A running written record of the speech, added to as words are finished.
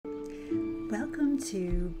Welcome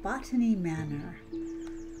to Botany Manor,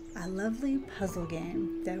 a lovely puzzle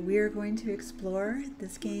game that we are going to explore.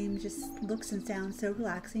 This game just looks and sounds so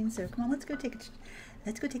relaxing. So come on, let's go take a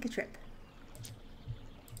trip.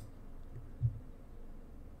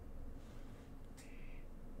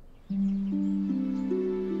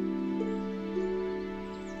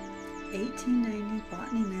 (1890)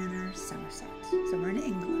 Botany Manor, Somerset. So we're in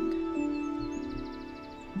England.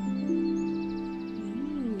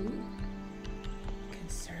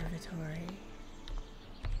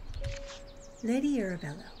 Lady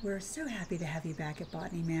Arabella, we're so happy to have you back at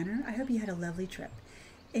Botany Manor. I hope you had a lovely trip.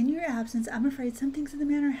 In your absence, I'm afraid some things in the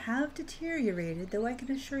manor have deteriorated, though I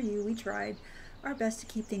can assure you we tried our best to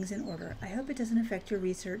keep things in order. I hope it doesn't affect your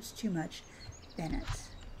research too much, Bennett.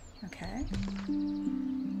 Okay.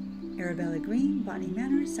 Arabella Greene, Botany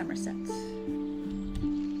Manor, Somerset.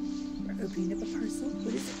 We're opening up a parcel.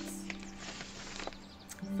 What is it?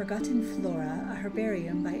 Forgotten Flora, a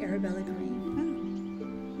herbarium by Arabella Greene.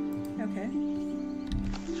 Oh. Okay.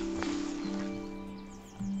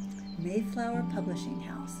 Mayflower Publishing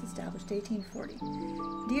House, established 1840.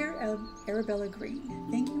 Dear Arabella Greene,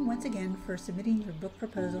 thank you once again for submitting your book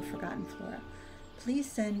proposal, Forgotten Flora.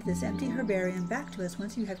 Please send this empty herbarium back to us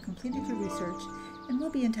once you have completed your research, and we'll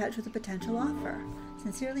be in touch with a potential offer.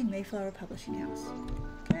 Sincerely, Mayflower Publishing House.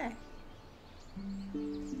 Okay.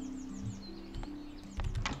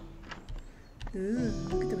 Ooh,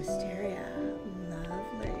 look at the wisteria.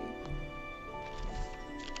 Lovely.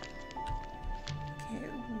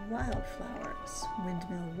 Wildflowers,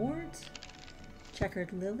 windmill wort,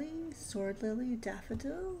 checkered lily, sword lily,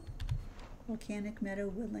 daffodil, volcanic meadow,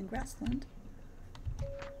 woodland, grassland.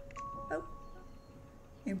 Oh,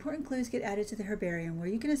 important clues get added to the herbarium where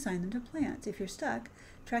you can assign them to plants. If you're stuck,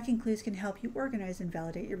 tracking clues can help you organize and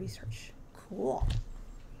validate your research. Cool.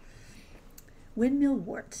 Windmill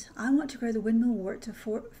wort. I want to grow the windmill wort to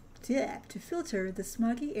filter the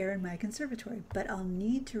smoggy air in my conservatory, but I'll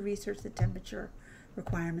need to research the temperature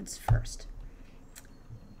requirements first.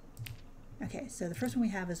 Okay, so the first one we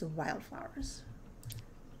have is the wildflowers.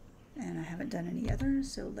 And I haven't done any others,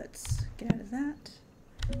 so let's get out of that.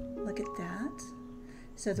 Look at that.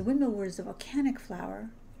 So the windmill wort is a volcanic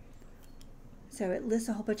flower. So it lists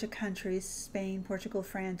a whole bunch of countries: Spain, Portugal,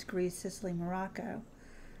 France, Greece, Sicily, Morocco,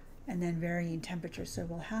 and then varying temperatures. So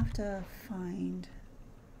we'll have to find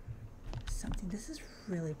something. This is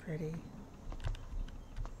really pretty.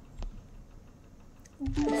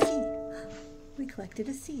 Oh, a seed. We collected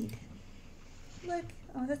a seed. Look.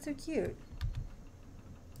 Oh, that's so cute.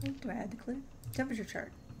 Oh, do I add the clue? Temperature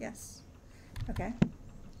chart. Yes. Okay.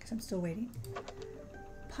 Because I'm still waiting.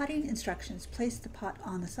 Potting instructions. Place the pot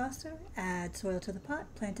on the saucer. Add soil to the pot.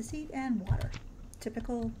 Plant a seed and water.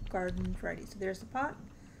 Typical garden variety. So there's the pot.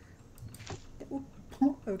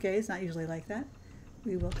 Okay, it's not usually like that.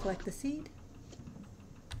 We will collect the seed.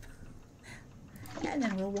 And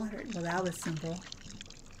then we'll water it. Well, that was simple.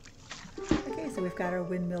 Okay, so we've got our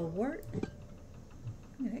windmill wort. I'm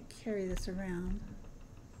going to carry this around.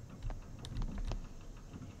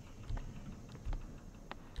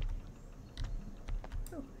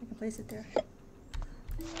 Oh, I can place it there.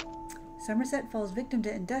 Somerset falls victim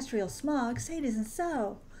to industrial smog. Say it isn't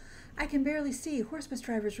so. I can barely see. Horsebus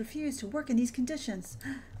drivers refuse to work in these conditions.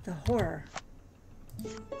 The horror.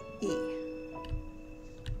 E.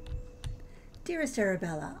 Dearest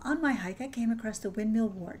Arabella, on my hike I came across the windmill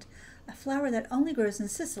wort, a flower that only grows in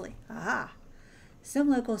Sicily. Ah!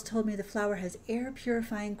 Some locals told me the flower has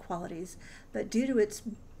air-purifying qualities, but due to its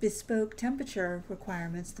bespoke temperature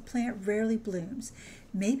requirements, the plant rarely blooms.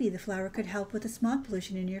 Maybe the flower could help with the smog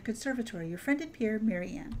pollution in your conservatory. Your friend and peer,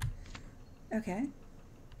 Marianne. Okay.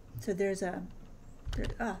 So there's a...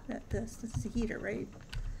 this is a heater, right?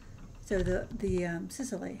 So the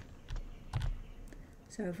Sicily.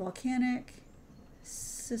 So volcanic...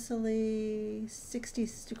 Sicily, 60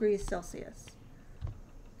 degrees Celsius.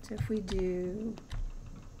 So if we do,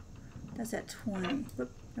 that's at 20.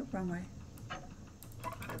 Whoop, nope, wrong way.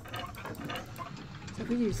 So if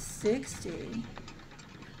we do 60,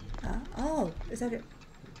 oh, is that an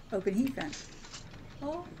open heat vent?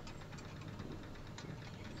 Oh,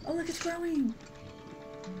 oh, look, it's growing.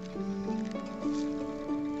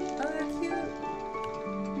 Oh, that's cute.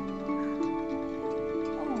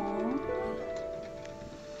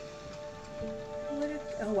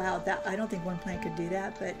 Oh wow, that I don't think one plant could do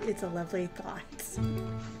that, but it's a lovely thought.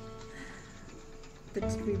 But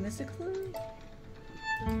did we miss a clue?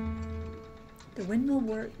 The windmill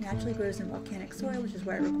wort naturally grows in volcanic soil, which is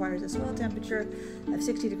why it requires a soil temperature of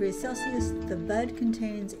 60 degrees Celsius. The bud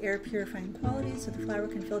contains air purifying qualities, so the flower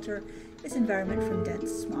can filter its environment from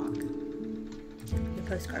dense smog.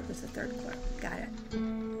 postcard was the third clue. Got it.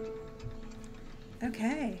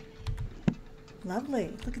 Okay.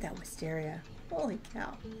 Lovely. Look at that wisteria. Holy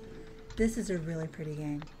cow. This is a really pretty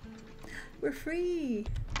game. We're free.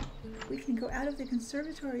 We can go out of the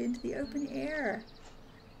conservatory into the open air.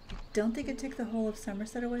 I don't think it took the whole of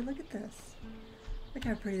Somerset away. Look at this. Look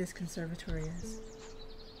how pretty this conservatory is.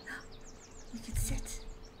 You can sit.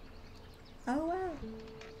 Oh, wow.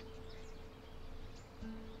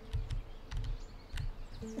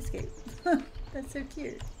 Escape. That's so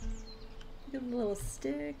cute. Look at the little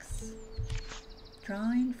sticks.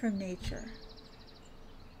 Drawing from nature.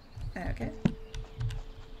 Okay.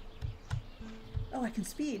 Oh, I can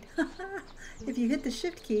speed. If you hit the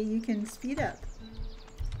shift key, you can speed up.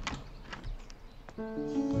 Wow.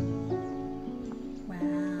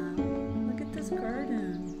 Look at this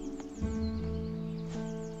garden.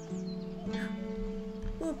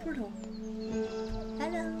 Oh, a portal.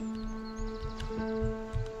 Hello.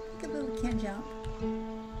 Peekaboo, can't jump.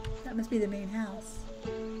 That must be the main house.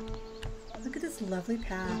 Look at this lovely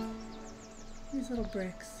path. These little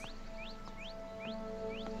bricks.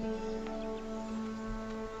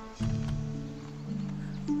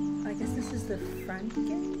 I guess this is the front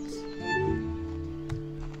gate.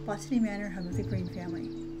 Botany Manor, home of the Greene family.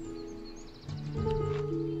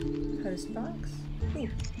 Post box. Ooh,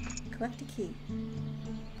 collect a key.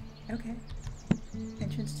 Okay.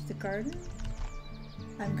 Entrance to the garden.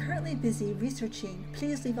 I'm currently busy researching.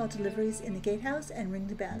 Please leave all deliveries in the gatehouse and ring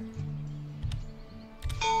the bell.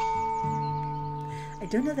 I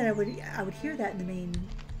don't know that I would hear that in the main,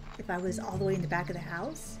 if I was all the way in the back of the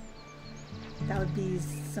house. That would be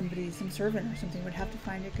somebody, some servant or something would have to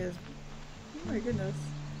find it because, oh my goodness.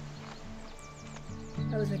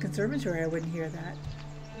 If I was in the conservatory, I wouldn't hear that.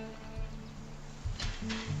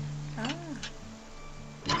 Ah.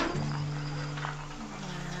 Wow.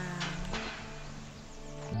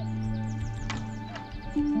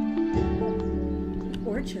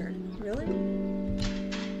 Orchard, really?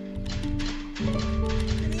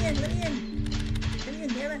 Let me in, let me in. Let me in,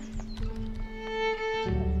 damn it.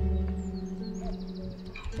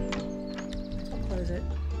 I'll close it.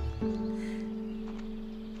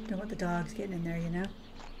 Don't want the dogs getting in there, you know?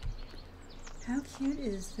 How cute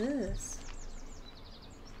is this?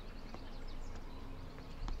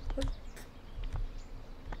 Whoop.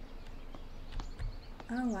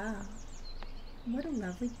 Oh, wow. What a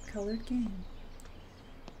lovely colored game.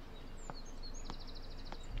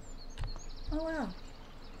 Oh, wow.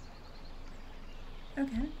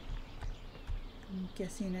 Okay. I'm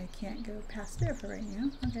guessing I can't go past there for right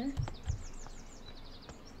now. Okay.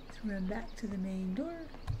 Let's run back to the main door.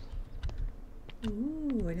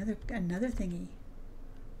 Ooh, another thingy.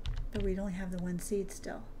 But we'd only have the one seed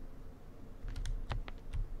still.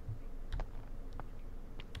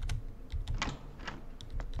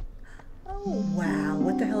 Oh, wow.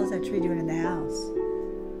 What the hell is that tree doing in the house?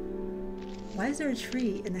 Why is there a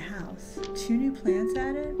tree in the house? 2 new plants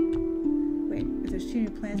added? Wait, if there's 2 new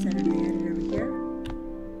plants added, are they added over here?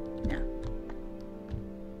 No.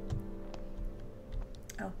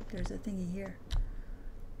 Oh, there's a thingy here.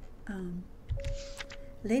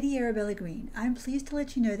 Lady Arabella Greene, I'm pleased to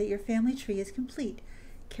let you know that your family tree is complete,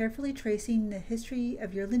 carefully tracing the history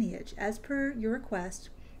of your lineage. As per your request,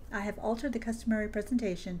 I have altered the customary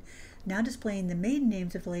presentation, now displaying the maiden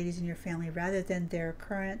names of the ladies in your family rather than their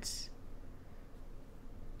current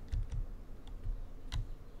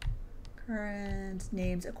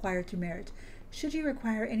names acquired through marriage. Should you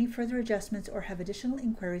require any further adjustments or have additional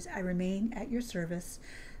inquiries, I remain at your service.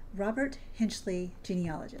 Robert Hinchley,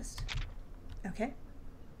 genealogist. Okay.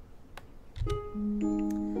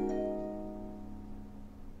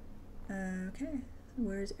 Okay,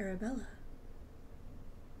 where's Arabella?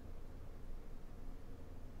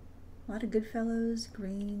 A lot of Goodfellows,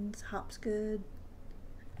 Greens, Hopsgood,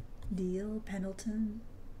 Deal, Pendleton.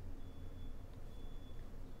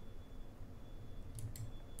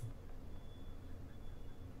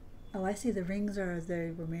 Oh, I see the rings are as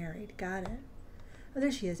they were married. Got it. Oh, there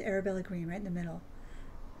she is, Arabella Greene, right in the middle.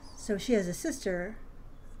 So she has a sister,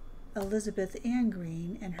 Elizabeth Ann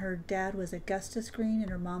Greene, and her dad was Augustus Greene, and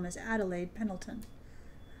her mom is Adelaide Pendleton.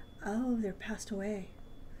 Oh, they're passed away.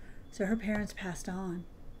 So her parents passed on.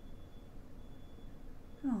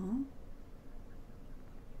 Oh.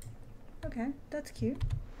 Okay, that's cute.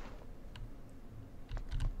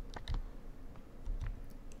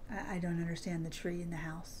 I don't understand the tree in the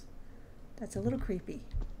house. That's a little creepy,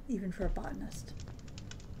 even for a botanist.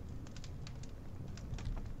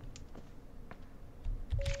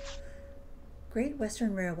 Great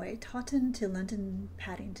Western Railway, Taunton to London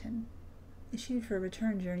Paddington. Issued for a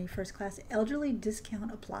return journey, first class, elderly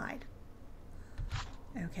discount applied.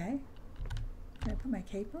 Okay. Can I put my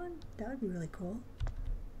cape on? That would be really cool.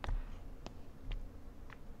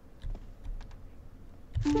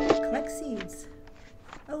 Collect seeds.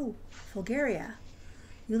 Oh, Fulgaria.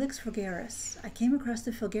 Ulix fulgaris. I came across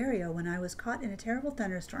the Fulgaria when I was caught in a terrible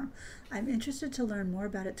thunderstorm. I'm interested to learn more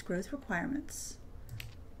about its growth requirements.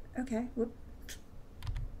 Okay. Whoop.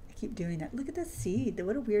 I keep doing that. Look at the seed.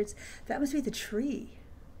 What a weird... That must be the tree.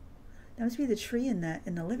 That must be the tree in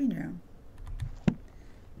the living room.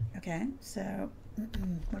 Okay, so what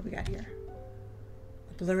do we got here?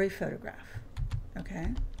 A blurry photograph.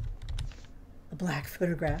 Okay. A black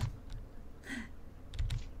photograph.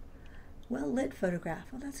 Well-lit photograph.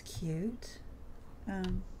 Oh, that's cute.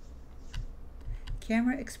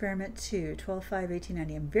 Camera Experiment 2,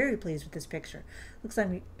 12/5/1890. I'm very pleased with this picture. Looks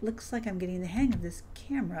like I'm getting the hang of this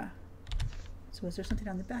camera. So was there something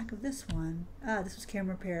on the back of this one? Ah, this was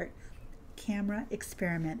Camera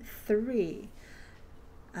Experiment 3.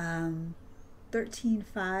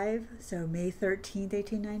 13/5, so May 13th,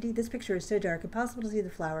 1890. This picture is so dark, impossible to see the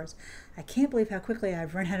flowers. I can't believe how quickly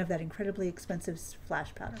I've run out of that incredibly expensive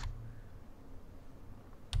flash powder.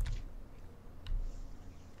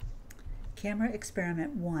 Camera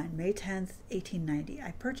Experiment 1, May 10th, 1890.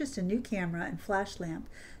 I purchased a new camera and flash lamp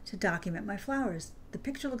to document my flowers. The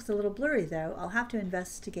picture looks a little blurry though. I'll have to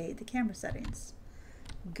investigate the camera settings.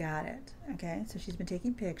 Got it. Okay, so she's been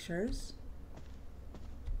taking pictures.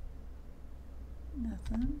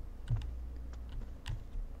 Nothing.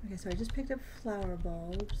 Okay, so I just picked up flower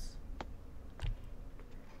bulbs.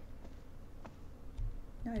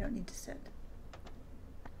 No, I don't need to sit.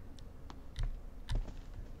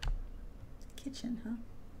 It's a kitchen, huh?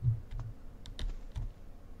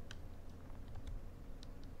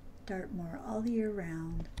 Dartmoor, all the year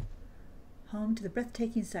round. Home to the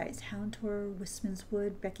breathtaking sights, Houndtor, Wistman's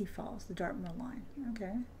Wood, Becky Falls, the Dartmoor line.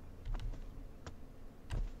 Okay.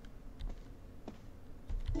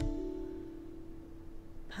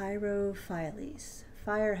 Pyrophiles.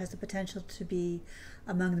 Fire has the potential to be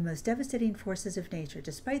among the most devastating forces of nature.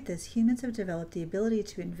 Despite this, humans have developed the ability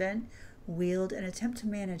to invent, wield, and attempt to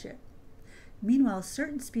manage it. Meanwhile,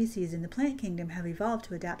 certain species in the plant kingdom have evolved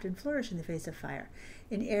to adapt and flourish in the face of fire.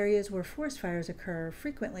 In areas where forest fires occur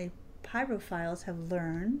frequently, pyrophiles have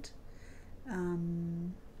learned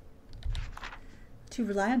to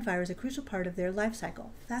rely on fire as a crucial part of their life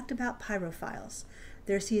cycle. Fact about pyrophiles.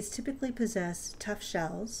 Their seeds typically possess tough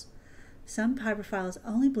shells. Some pyrophiles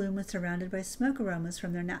only bloom when surrounded by smoke aromas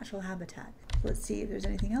from their natural habitat. Let's see if there's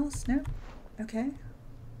anything else. No? Okay.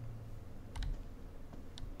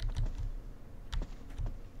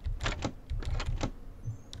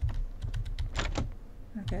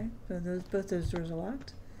 Okay, so both those doors are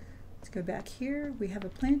locked. Let's go back here. We have a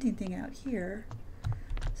planting thing out here.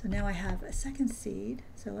 So now I have a second seed.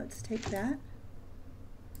 So let's take that.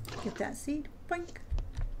 Get that seed. Boink.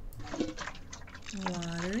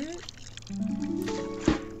 Water it.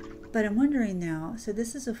 But I'm wondering now, so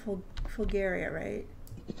this is a Fulgaria, right?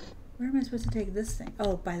 Where am I supposed to take this thing?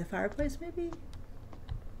 Oh, by the fireplace maybe?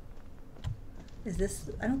 Is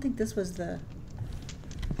this, I don't think this was the...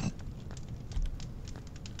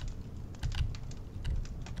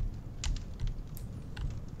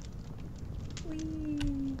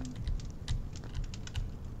 Whee!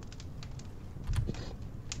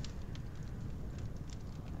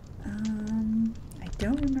 I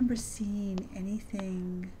don't remember seeing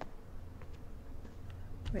anything.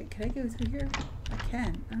 Wait, can I go through here? I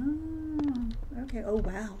can. Oh, okay. Oh,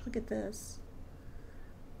 wow. Look at this.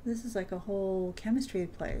 This is like a whole chemistry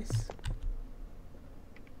place.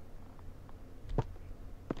 I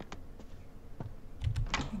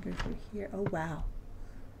can go through here. Oh, wow.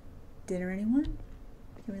 Dinner, anyone?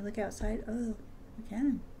 Can we look outside? Oh, we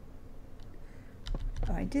can.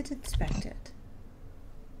 Oh, I did inspect it.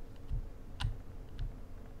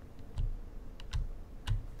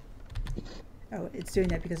 Oh, it's doing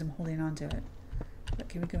that because I'm holding on to it. But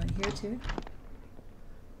can we go in here too?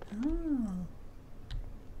 Oh.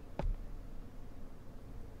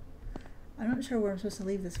 I'm not sure where I'm supposed to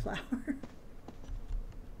leave this flower.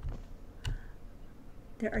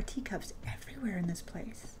 There are teacups everywhere in this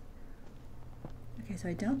place. Okay, so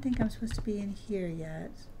I don't think I'm supposed to be in here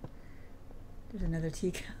yet. There's another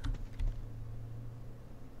teacup.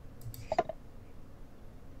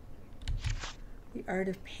 The art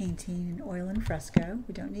of painting in oil and fresco.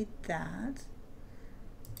 We don't need that.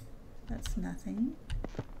 That's nothing.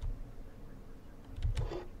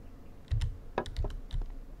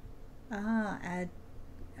 Ah, add,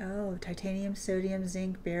 oh, titanium, sodium,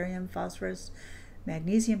 zinc, barium, phosphorus,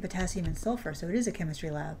 magnesium, potassium, and sulfur. So it is a chemistry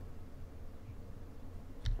lab.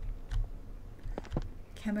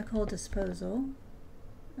 Chemical disposal.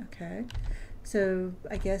 Okay. So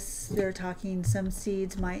I guess they're talking some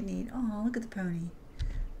seeds might need, oh, look at the pony,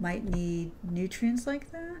 might need nutrients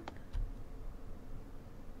like that.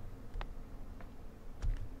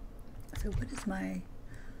 So what is my,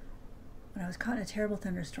 when I was caught in a terrible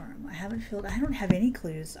thunderstorm, I don't have any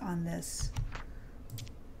clues on this.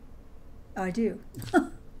 Oh, I do.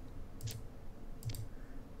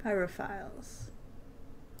 Pyrophiles.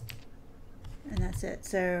 And that's it.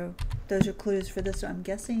 So those are clues for this. So I'm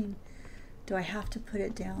guessing, do I have to put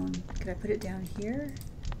it down? Could I put it down here?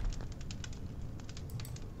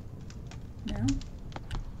 No?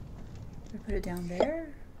 Could I put it down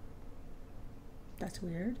there? That's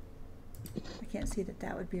weird. I can't see that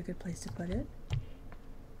that would be a good place to put it.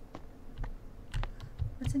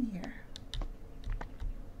 What's in here?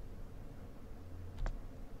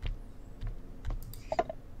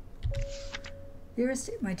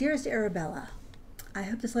 My dearest Arabella, I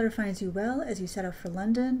hope this letter finds you well as you set off for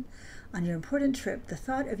London on your important trip. The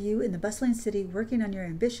thought of you in the bustling city working on your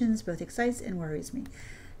ambitions both excites and worries me.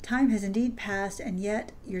 Time has indeed passed, and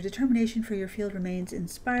yet your determination for your field remains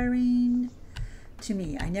inspiring to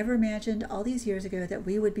me. I never imagined all these years ago that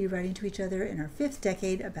we would be writing to each other in our 5th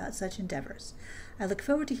decade about such endeavors. I look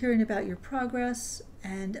forward to hearing about your progress,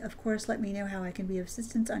 and of course let me know how I can be of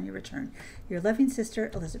assistance on your return. Your loving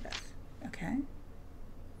sister, Elizabeth. Okay.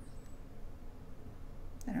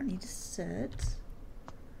 I don't need to sit.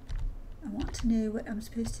 I want to know what I'm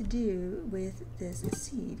supposed to do with this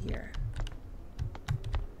seed here.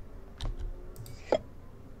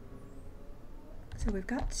 So we've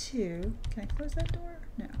got 2. Can I close that door?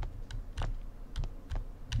 No.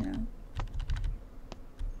 No.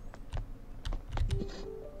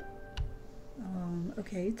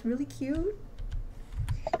 Okay, it's really cute.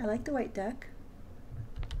 I like the white duck.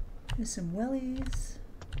 There's some wellies.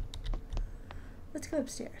 Let's go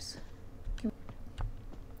upstairs.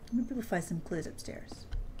 Maybe we'll find some clues upstairs.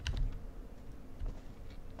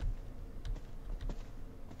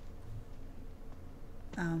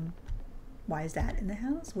 Why is that in the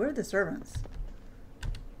house? Where are the servants?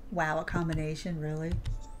 Wow, a combination, really?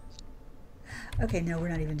 Okay, no, we're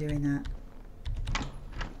not even doing that.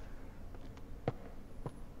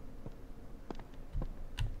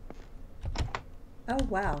 Oh,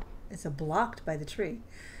 wow. It's blocked by the tree.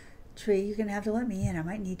 Tree, you're going to have to let me in. I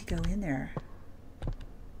might need to go in there.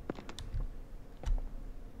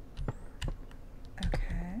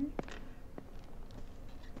 Okay.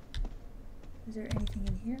 Is there anything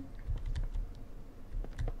in here?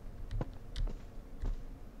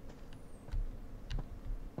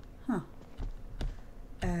 Huh.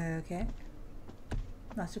 Okay.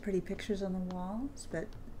 Lots of pretty pictures on the walls, but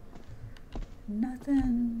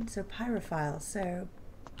nothing. So pyrophiles. So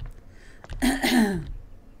let's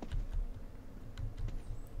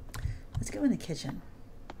go in the kitchen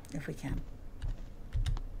if we can.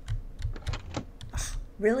 Ugh,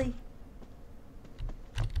 really?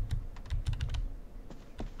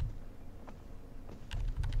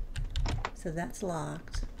 So that's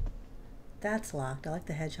locked. That's locked. I like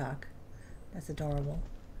the hedgehog. That's adorable.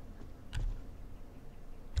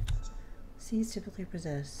 Seeds typically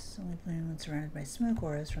possess only bloom when surrounded by smoke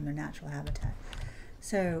auras from their natural habitat.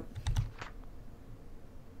 So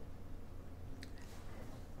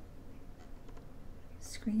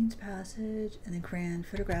screens passage and the grand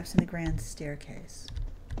photographs in the grand staircase.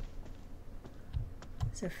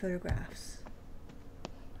 So photographs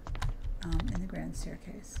in the grand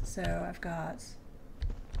staircase. So I've got,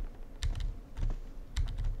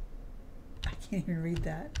 I can't even read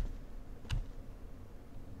that.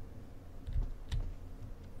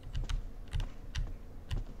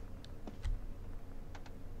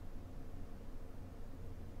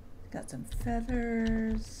 Got some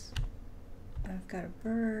feathers. I've got a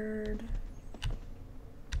bird,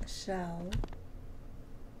 a shell,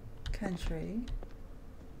 country,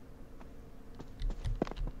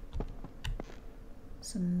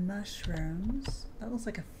 some mushrooms. That looks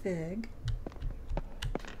like a fig.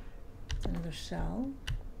 It's another shell.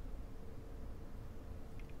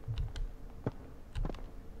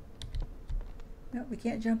 No, we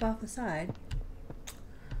can't jump off the side.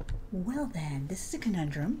 Well then, this is a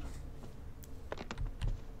conundrum.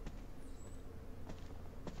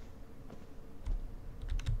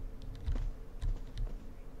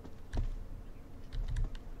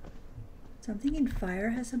 So I'm thinking fire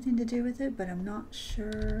has something to do with it, but I'm not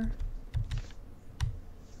sure.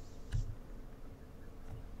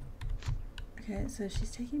 Okay, so she's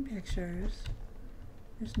taking pictures.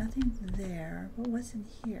 There's nothing there, but what's in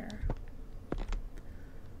here?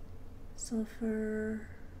 Sulfur.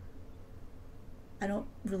 I don't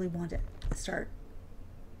really want to start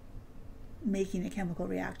making a chemical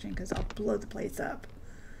reaction because I'll blow the place up.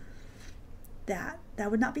 That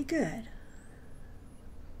would not be good.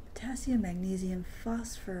 Potassium, magnesium,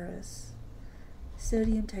 phosphorus,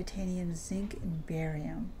 sodium, titanium, zinc, and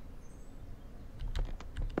barium.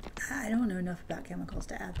 I don't know enough about chemicals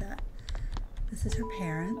to add that. This is her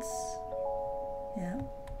parents. Yeah,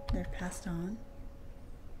 they're passed on.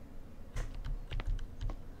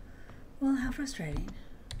 Well, how frustrating.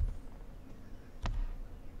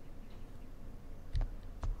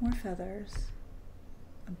 More feathers.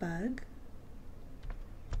 A bug.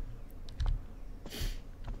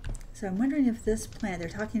 So I'm wondering if this plant, they're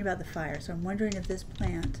talking about the fire, so I'm wondering if this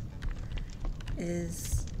plant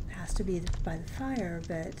has to be by the fire,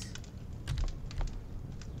 but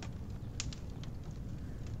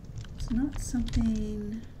it's not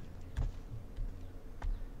something.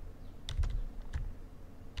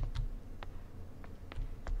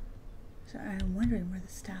 So I'm wondering where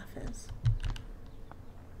the staff is.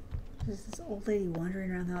 There's this old lady wandering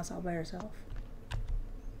around the house all by herself.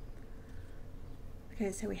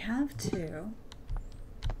 Okay, so we have two.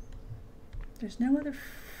 There's no other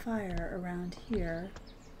fire around here.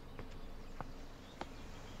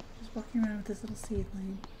 Just walking around with this little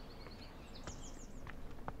seedling.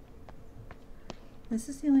 This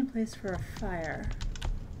is the only place for a fire.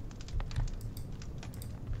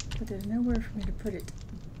 But there's nowhere for me to put it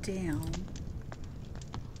down.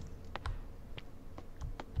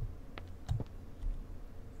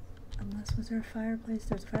 Unless, was there a fireplace?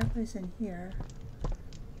 There's a fireplace in here.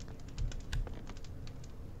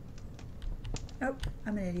 Oh,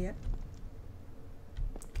 I'm an idiot.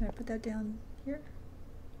 Can I put that down here?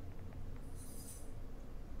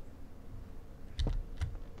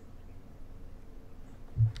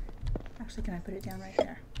 Actually, can I put it down right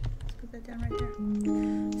there? Let's put that down right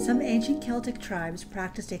there. Some ancient Celtic tribes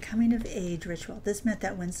practiced a coming-of-age ritual. This meant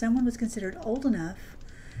that when someone was considered old enough,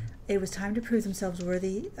 it was time to prove themselves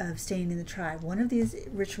worthy of staying in the tribe. One of these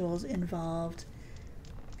rituals involved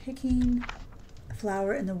picking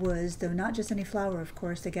flower in the woods, though not just any flower, of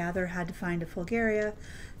course. The gatherer had to find a fulgaria,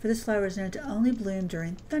 for this flower is known to only bloom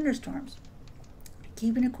during thunderstorms.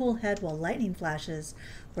 Keeping a cool head while lightning flashes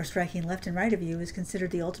or striking left and right of you is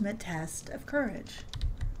considered the ultimate test of courage.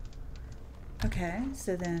 Okay,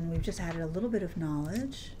 so then we've just added a little bit of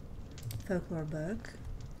knowledge. Folklore book.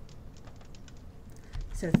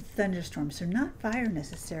 So thunderstorms, so not fire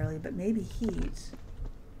necessarily, but maybe heat.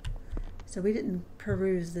 So we didn't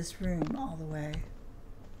peruse this room all the way.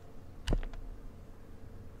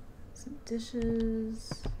 Some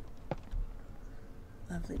dishes,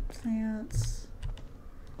 lovely plants,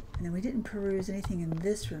 and then we didn't peruse anything in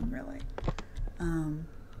this room really.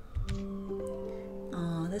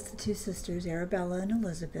 That's the two sisters, Arabella and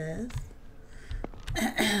Elizabeth.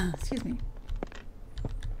 Excuse me.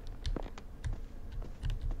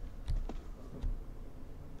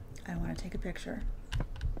 I want to take a picture.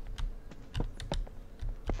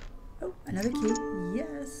 Oh, another key.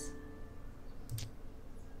 Yes.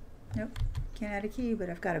 Nope. Can't add a key, but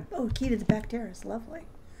I've got a key to the back terrace. Lovely.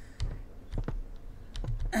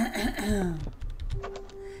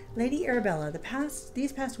 Lady Arabella,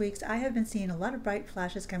 these past weeks I have been seeing a lot of bright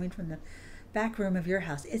flashes coming from the back room of your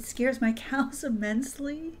house. It scares my cows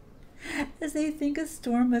immensely, as they think a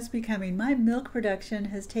storm must be coming. My milk production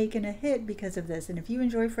has taken a hit because of this, and if you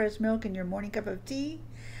enjoy fresh milk in your morning cup of tea,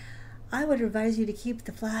 I would advise you to keep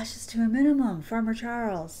the flashes to a minimum. Farmer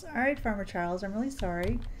Charles. All right, Farmer Charles, I'm really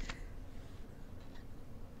sorry.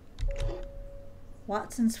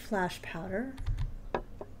 Watson's flash powder.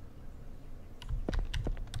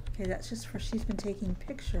 Okay, that's just for she's been taking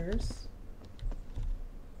pictures.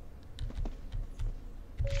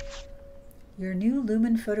 Your new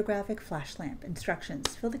Lumen photographic flash lamp.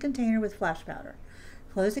 Instructions. Fill the container with flash powder.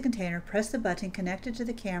 Close the container, press the button connected to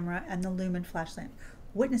the camera and the Lumen flash lamp.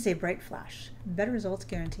 Witness a bright flash. Better results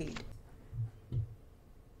guaranteed.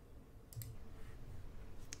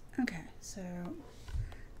 Okay, so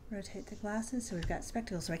rotate the glasses. So we've got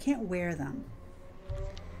spectacles, so I can't wear them.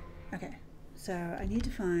 Okay, so I need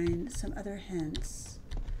to find some other hints.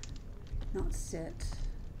 Not sit.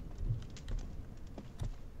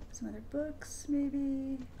 Some other books,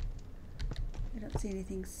 maybe. I don't see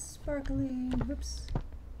anything sparkling. Whoops.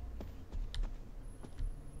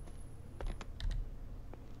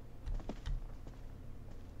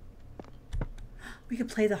 We could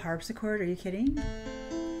play the harpsichord. Are you kidding?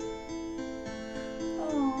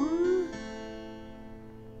 Aww.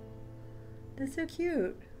 That's so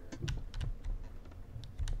cute.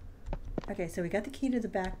 Okay, so we got the key to the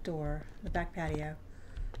back door, the back patio.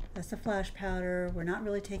 That's the flash powder. We're not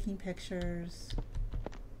really taking pictures.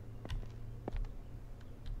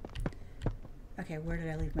 Okay, where did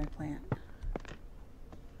I leave my plant?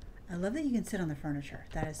 I love that you can sit on the furniture.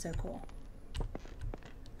 That is so cool.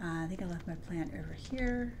 I think I left my plant over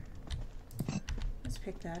here. Let's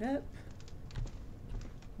pick that up.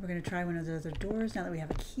 We're going to try one of those other doors now that we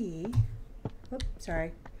have a key. Oops,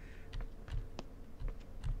 sorry.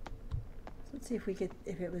 So let's see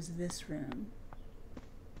if it was this room.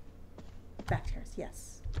 Back terrace,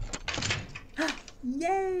 yes.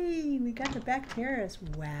 Yay! We got the back terrace.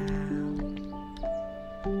 Wow.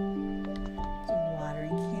 It's a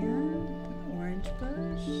watering can, an orange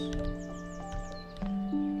bush.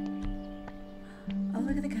 Oh,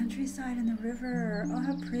 look at the countryside and the river. Oh,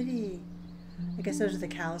 how pretty. I guess those are the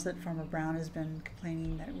cows that Farmer Brown has been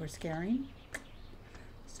complaining that we're scaring.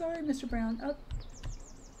 Sorry, Mr. Brown. Oh,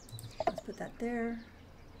 let's put that there.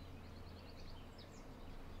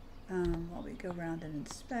 While we go around and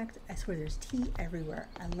inspect, I swear there's tea everywhere.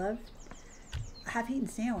 I love a half-eaten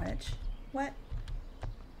sandwich. What?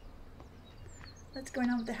 What's going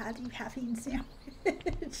on with the half-eaten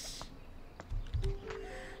sandwich?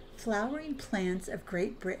 Flowering Plants of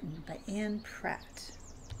Great Britain by Anne Pratt.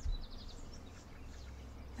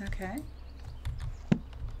 Okay.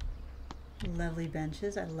 Lovely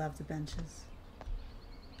benches. I love the benches.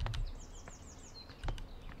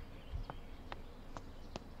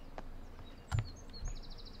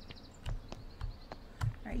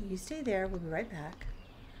 All right, you stay there. We'll be right back.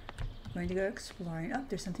 I'm going to go exploring. Oh,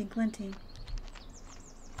 there's something glinting.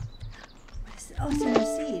 What is it? Oh, it's another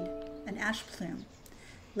seed. An ash plume.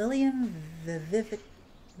 Lilium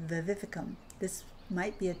vivificum. This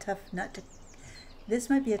might be a tough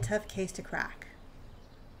case to crack.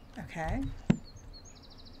 Okay.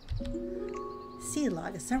 Seed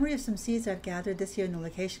log. A summary of some seeds I've gathered this year in the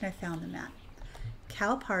location I found them at.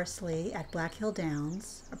 Cow parsley at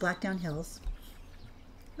Blackdown Hills.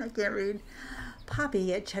 I can't read.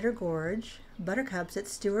 Poppy at Cheddar Gorge. Buttercups at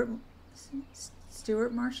Stewart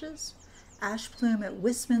Marshes. Ash plume at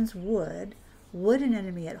Wisman's Wood. Wood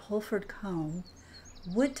anemone at Holford Combe.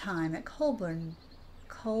 Wood thyme at Colbone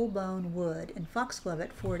Wood. And foxglove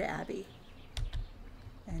at Ford Abbey.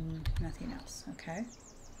 And nothing else. Okay.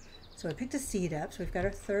 So I picked a seed up. So we've got our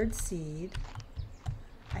third seed.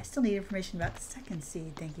 I still need information about the second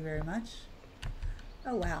seed. Thank you very much.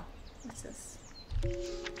 Oh, wow. What's this?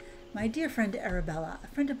 My dear friend Arabella, a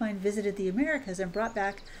friend of mine visited the Americas and brought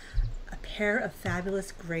back a pair of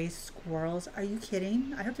fabulous gray squirrels. Are you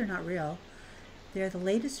kidding? I hope they're not real. They're the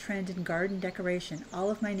latest trend in garden decoration.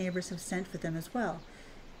 All of my neighbors have sent for them as well.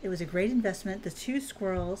 It was a great investment. The two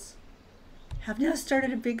squirrels have now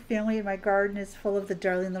started a big family, and my garden is full of the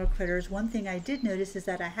darling little critters. One thing I did notice is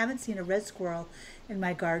that I haven't seen a red squirrel in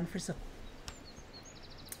my garden for some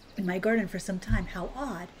time. How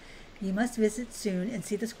odd. You must visit soon and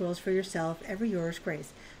see the squirrels for yourself. Ever yours,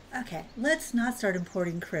 Grace. Okay, let's not start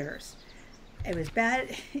importing critters. It was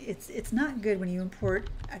bad. It's not good when you import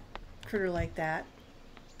a critter like that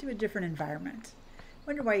to a different environment.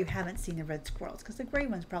 Wonder why you haven't seen the red squirrels, because the gray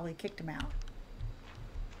ones probably kicked them out.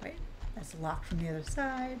 Wait, that's locked from the other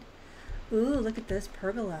side. Ooh, look at this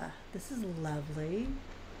pergola. This is lovely.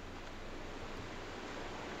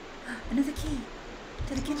 Another key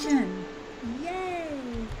to the kitchen.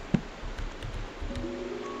 Yay!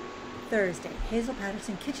 Thursday, Hazel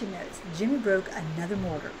Patterson kitchen notes. Jimmy broke another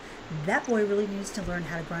mortar. That boy really needs to learn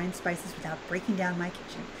how to grind spices without breaking down my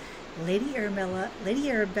kitchen. Lady Arabella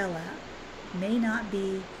may not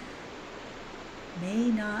be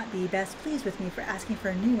best pleased with me for asking for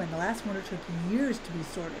a new one. The last mortar took years to be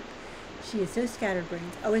sorted. She is so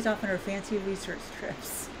scatterbrained, always off on her fancy research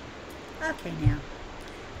trips. Okay, now,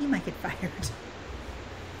 you might get fired.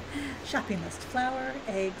 Shopping list. Flour,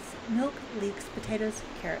 eggs, milk, leeks, potatoes,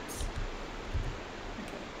 carrots.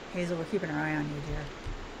 Okay, Hazel, we're keeping our eye on you, dear.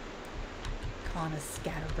 Calling us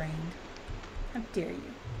scatterbrained. How dare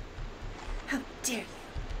you? How dare you?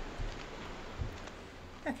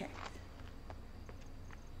 Okay.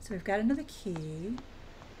 So we've got another key.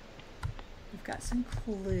 We've got some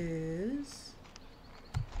clues.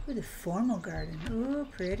 Ooh, the formal garden. Ooh,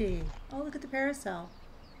 pretty. Oh, look at the parasol.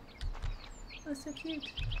 Oh, so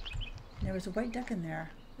cute. And there was a white duck in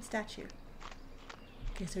there, a statue.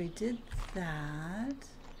 Okay, so we did that.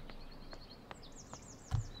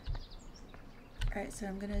 All right, so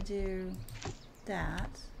I'm gonna do that.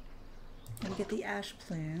 I'm gonna get the ash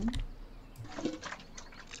plume.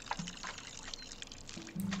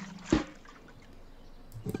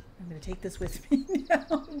 I'm gonna take this with me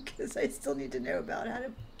now because I still need to know about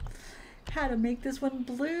how to make this one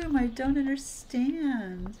bloom. I don't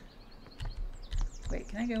understand. Wait,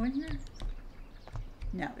 can I go in here?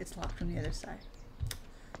 No, it's locked from the other side.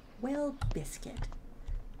 Well, biscuit.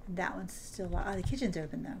 That one's still locked. Oh, the kitchen's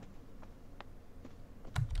open though.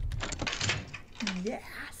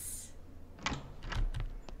 Yes.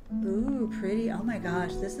 Ooh, pretty. Oh my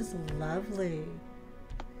gosh, this is lovely.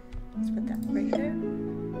 Let's put that right there.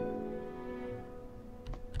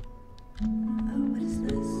 Oh, what is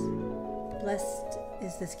this? Blessed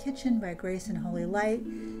is this kitchen by grace and holy light.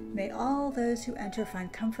 May all those who enter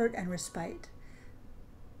find comfort and respite.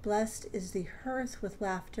 Blessed is the hearth with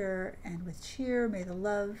laughter and with cheer. May the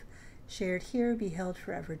love shared here be held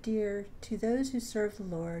forever dear. To those who serve the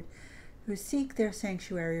Lord, who seek their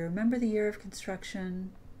sanctuary, remember the year of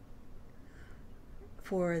construction.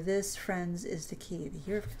 For this, friends, is the key. The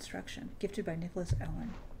year of construction, gifted by Nicholas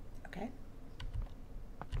Owen. Okay.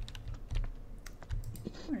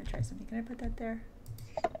 I'm going to try something. Can I put that there?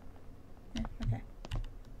 Yeah, okay.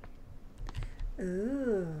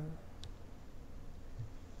 Ooh.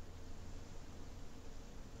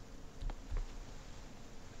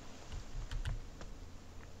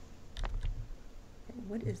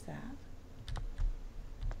 What is that?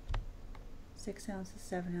 6 ounces,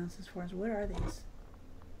 7 ounces, 4 ounces. What are these?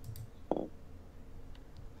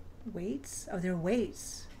 Weights? Oh, they're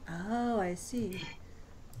weights. Oh, I see.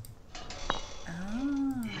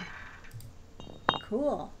 Oh.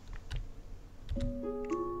 Cool.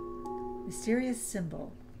 Mysterious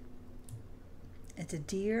symbol. It's a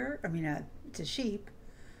deer, it's a sheep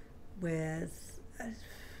with a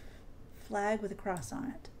flag with a cross on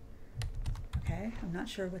it. Okay, I'm not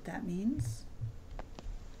sure what that means.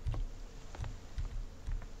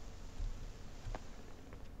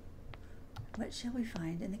 What shall we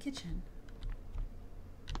find in the kitchen?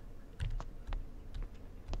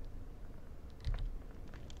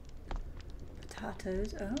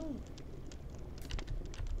 Potatoes. Oh.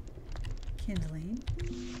 Kindling.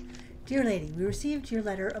 Dear Lady, we received your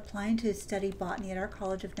letter applying to study botany at our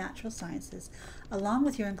College of Natural Sciences, along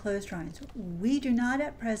with your enclosed drawings. We do not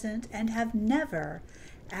at present and have never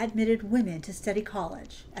admitted women to study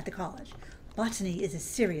at the college. Botany is a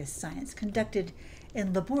serious science conducted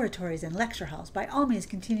in laboratories and lecture halls. By all means,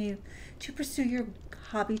 continue to pursue your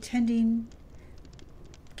hobby tending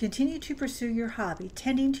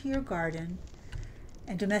to your garden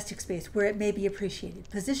and domestic space where it may be appreciated.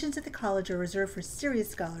 Positions at the college are reserved for serious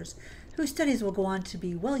scholars whose studies will go on to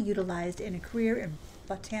be well utilized in a career in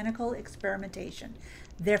botanical experimentation.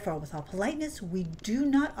 Therefore, with all politeness, we do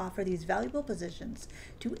not offer these valuable positions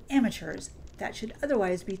to amateurs that should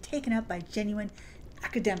otherwise be taken up by genuine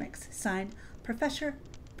academics. Signed, Professor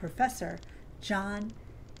John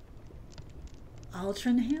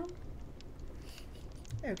Altringham.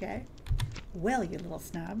 Okay. Well, you little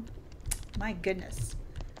snub. My goodness.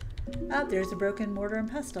 Oh, there's a broken mortar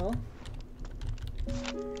and pestle.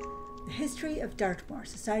 The History of Dartmoor,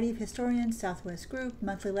 Society of Historians, Southwest Group,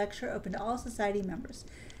 monthly lecture open to all society members.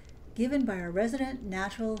 Given by our resident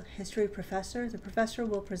natural history professor, the professor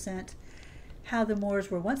will present how the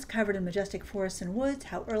moors were once covered in majestic forests and woods,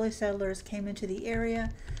 how early settlers came into the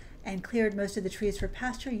area and cleared most of the trees for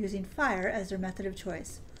pasture using fire as their method of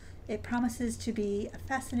choice. It promises to be a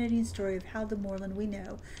fascinating story of how the moorland we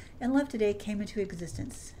know and love today came into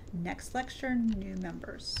existence. Next lecture, new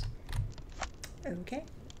members. Okay.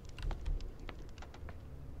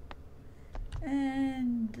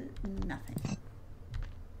 And nothing.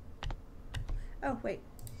 Oh, wait.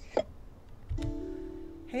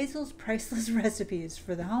 Hazel's priceless recipes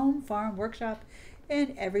for the home, farm, workshop,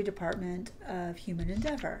 and every department of human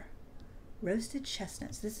endeavor. Roasted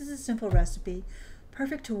chestnuts. This is a simple recipe,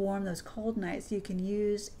 perfect to warm those cold nights. You can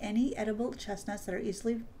use any edible chestnuts that are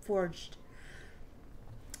easily foraged.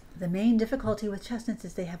 The main difficulty with chestnuts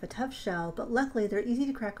is they have a tough shell, but luckily they're easy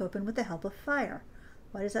to crack open with the help of fire.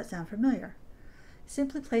 Why does that sound familiar?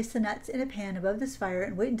 Simply place the nuts in a pan above this fire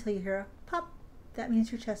and wait until you hear a pop. That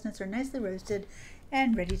means your chestnuts are nicely roasted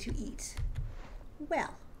and ready to eat.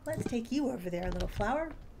 Well, let's take you over there, little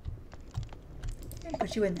flower, and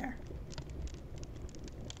put you in there.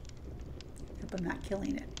 Hope I'm not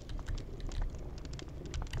killing it.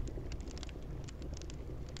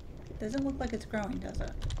 Doesn't look like it's growing, does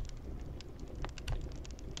it?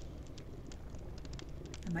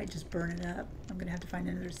 I might just burn it up. I'm gonna have to find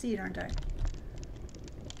another seed, aren't I?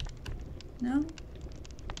 No?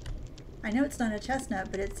 I know it's not a chestnut,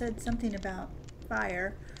 but it said something about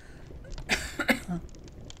fire.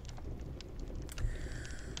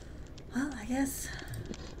 Well, I guess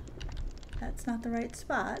that's not the right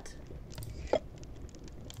spot.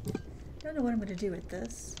 Don't know what I'm going to do with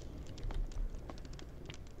this.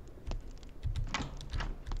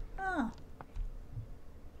 Oh.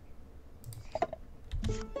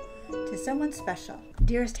 To someone special.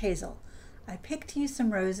 Dearest Hazel, I picked you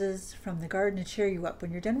some roses from the garden to cheer you up.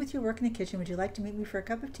 When you're done with your work in the kitchen, would you like to meet me for a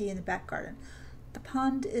cup of tea in the back garden? The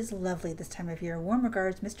pond is lovely this time of year. Warm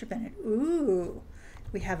regards, Mr. Bennett. Ooh,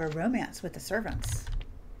 we have a romance with the servants.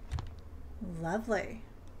 Lovely.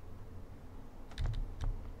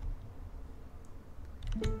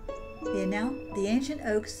 The ancient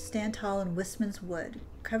oaks stand tall in Wistman's wood.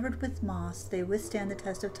 Covered with moss, they withstand the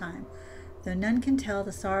test of time, though none can tell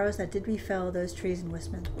the sorrows that did befell those trees in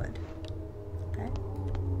Wistman's wood. Okay.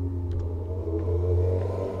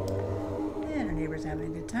 And our neighbor's having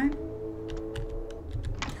a good time.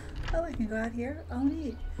 Oh, I can go out here. Oh,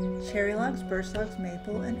 neat. Cherry logs, birch logs,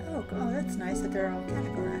 maple, and oak. Oh, that's nice that they're all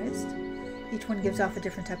categorized. Each one gives off a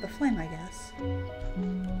different type of flame, I guess.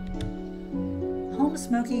 Home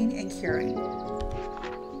smoking and curing.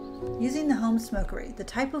 Using the home smokery. The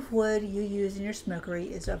type of wood you use in your smokery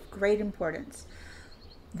is of great importance,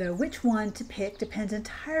 though which one to pick depends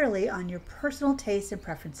entirely on your personal tastes and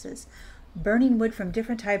preferences. Burning wood from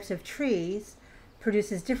different types of trees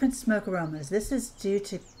produces different smoke aromas. This is due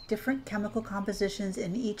to different chemical compositions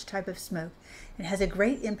in each type of smoke and has a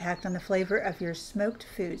great impact on the flavor of your smoked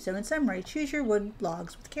food. So in summary, choose your wood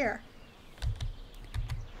logs with care.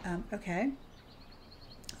 Okay.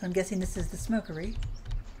 So I'm guessing this is the smokery.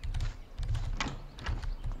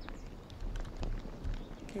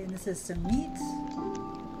 Okay, and this is some meat,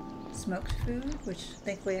 smoked food, which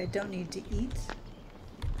thankfully I don't need to eat.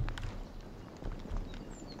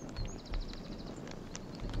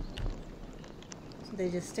 So they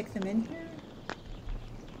just stick them in here.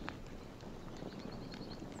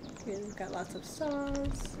 Okay, we've got lots of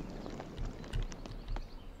saws.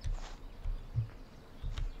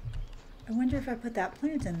 I wonder if I put that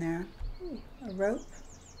plant in there. Ooh, a rope,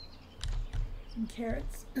 some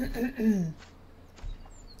carrots.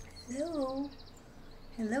 Hello.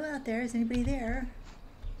 Hello out there. Is anybody there?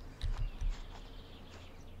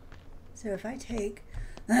 So if I take,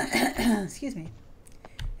 excuse me,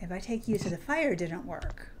 if I take you, so the fire didn't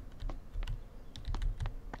work.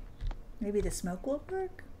 Maybe the smoke will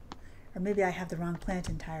work? Or maybe I have the wrong plant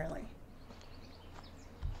entirely.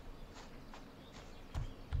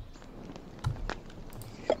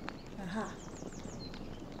 Aha.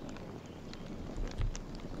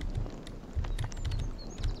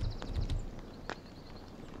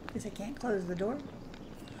 Guess I can't close the door.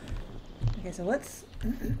 Okay, so let's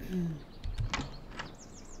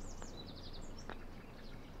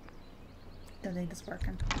don't think it's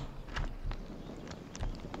working.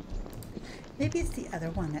 Maybe it's the other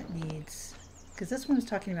one that needs, because this one was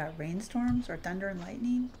talking about rainstorms or thunder and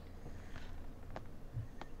lightning.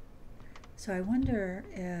 So I wonder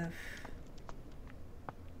if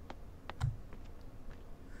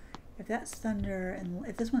that's thunder, and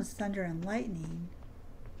if this one's thunder and lightning.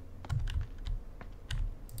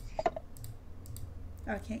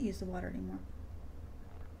 Oh, I can't use the water anymore.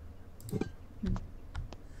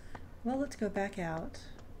 Well, let's go back out.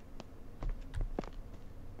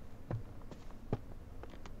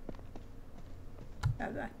 Oh,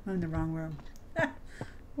 I'm in the wrong room.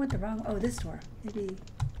 Went the wrong, oh, this door. Maybe,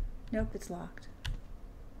 nope, it's locked.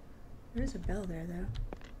 There is a bell there, though.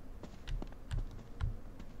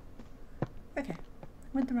 Okay,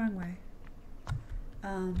 went the wrong way.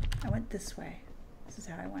 I went this way. This is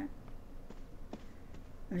how I went.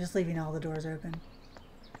 I'm just leaving all the doors open.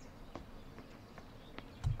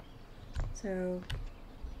 So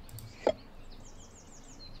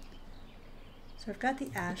I've got the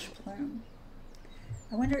ash plume.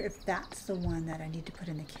 I wonder if that's the one that I need to put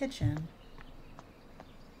in the kitchen.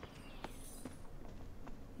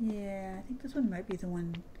 Yeah, I think this one might be the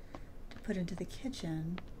one to put into the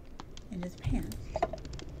kitchen, into the pan.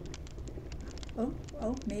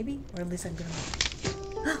 Oh, maybe? Or at least I'm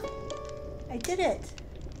gonna... I did it!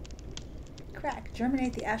 Crack.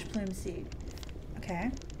 Germinate the ash plume seed.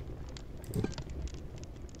 Okay.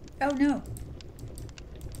 Oh no!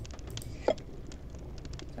 So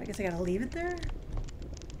I guess I gotta leave it there?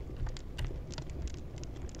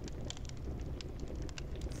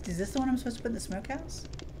 Is this the one I'm supposed to put in the smokehouse?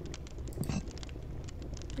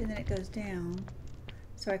 And then it goes down.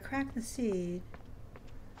 So I crack the seed,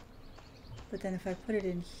 but then if I put it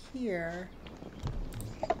in here,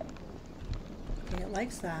 okay, it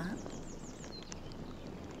likes that.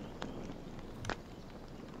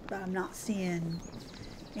 But I'm not seeing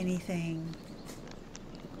anything.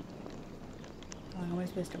 How long am I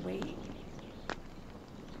supposed to wait?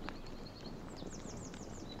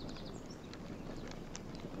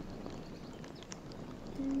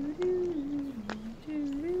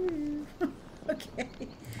 Okay,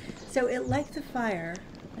 so it liked the fire.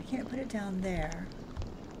 I can't put it down there.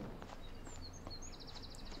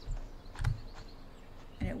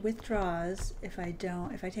 withdraws if I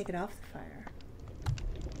take it off the fire.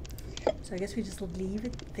 So I guess we just leave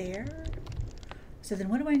it there. So then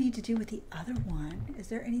what do I need to do with the other one? Is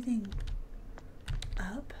there anything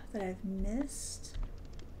up that I've missed?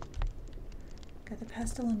 Got the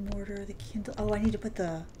pestle and mortar, the kindle. Oh, I need to put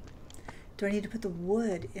the, do I need to put the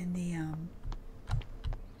wood in the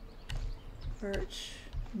birch,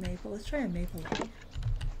 maple? Let's try a maple leaf.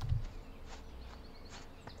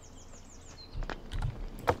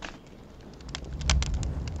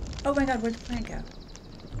 Oh my god, where'd the plant go?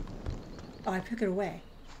 Oh, I took it away.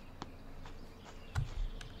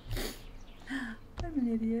 I'm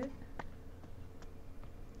an idiot.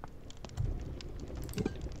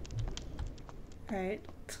 Alright.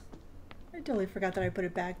 I totally forgot that I put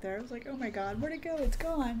it back there. I was like, oh my god, where'd it go? It's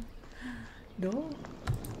gone. No.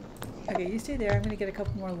 Okay, you stay there. I'm gonna get a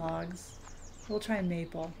couple more logs. We'll try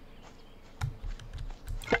maple.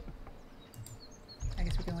 I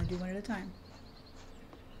guess we can only do one at a time.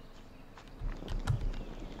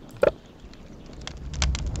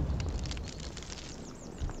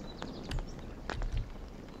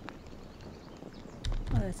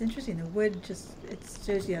 Oh, that's interesting. The wood just, it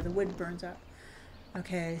shows, yeah, the wood burns up.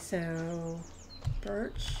 Okay, so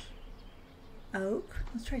birch, oak,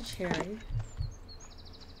 let's try cherry.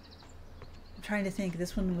 I'm trying to think,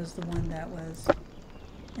 this one was the one that was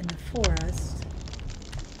in the forest.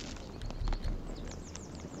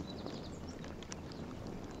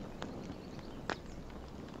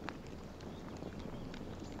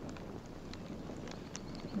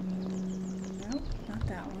 Nope, not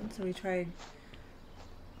that one. So we tried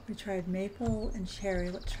maple and cherry.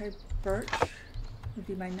 Let's try birch. Would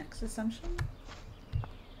be my next assumption.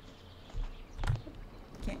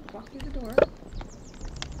 Can't walk through the door.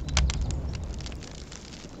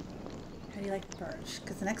 How do you like birch?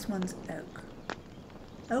 Because the next one's oak.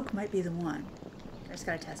 Oak might be the one. I just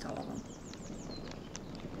gotta test all of them.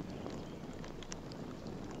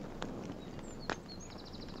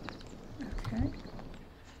 Okay.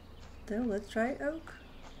 So let's try oak.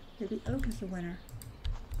 Maybe oak is the winner.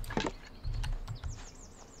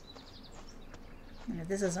 And if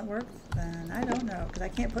this doesn't work, then I don't know, because I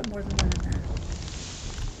can't put more than one in there.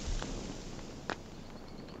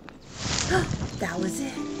 That was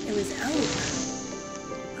it. It was oak.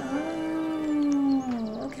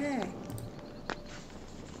 Oh, okay.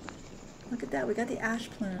 Look at that. We got the ash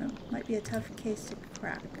plume. Might be a tough case to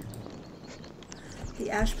crack. The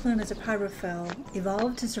ash plume is a pyrophile,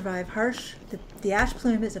 evolved to survive harsh. The ash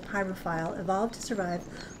plume is a pyrophile, evolved to survive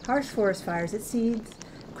harsh forest fires. Its seeds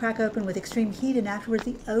crack open with extreme heat, and afterwards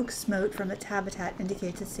the oak smote from its habitat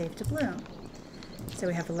indicates it's safe to bloom. So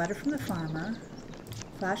we have a letter from the farmer,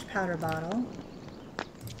 flash powder bottle,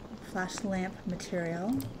 flash lamp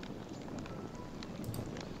material,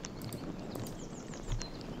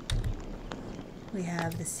 we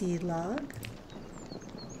have the seed log,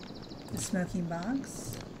 the smoking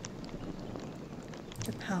box,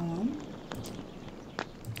 the poem,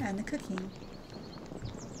 and the cooking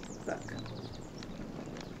book.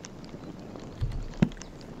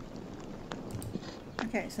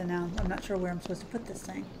 Okay, so now I'm not sure where I'm supposed to put this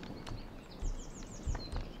thing.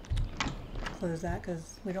 Close that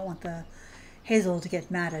because we don't want the Hazel to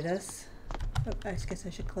get mad at us. Oh, I guess I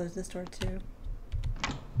should close this door too.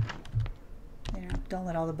 You know, don't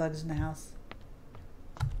let all the bugs in the house.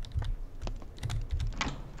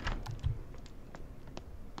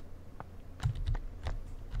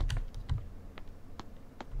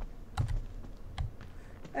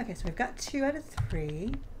 Okay, so we've got 2 out of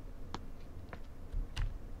 3.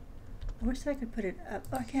 I wish that I could put it up.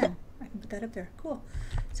 Oh, I can put that up there. Cool.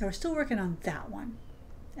 So we're still working on that one.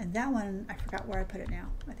 And that one, I forgot where I put it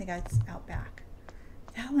now. I think it's out back.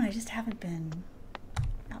 That one, I just haven't been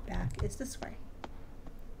out back. It's this way.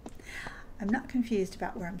 I'm not confused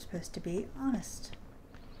about where I'm supposed to be, honest.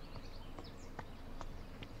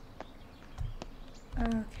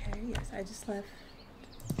 Okay, yes, I just left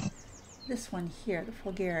this one here, the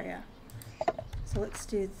Fulgaria. So let's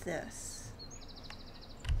do this.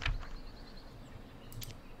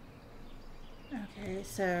 Okay,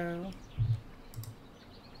 so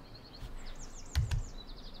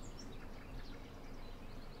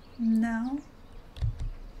no.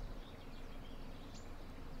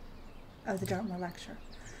 Oh, the Dartmoor lecture.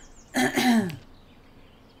 Okay,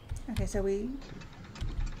 so we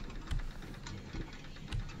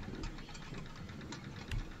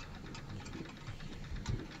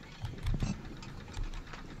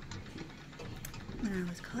I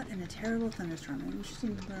was caught in a terrible thunderstorm.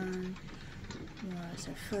 Interesting to learn more.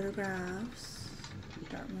 So photographs,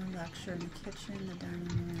 Dartmoor lecture in the kitchen, the dining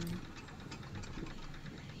room.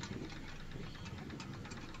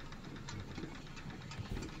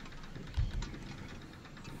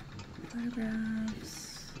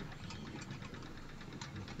 Photographs.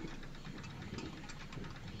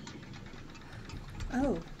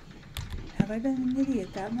 Oh, have I been an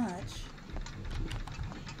idiot that much?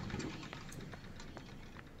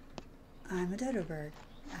 I'm a dodo bird.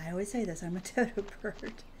 I always say this, I'm a dodo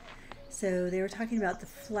bird. So they were talking about the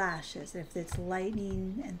flashes. If it's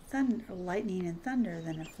lightning and thunder,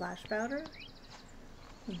 then a flash powder.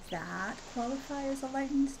 Would that qualify as a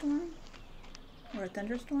lightning storm? Or a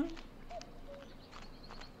thunderstorm?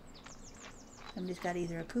 Somebody's got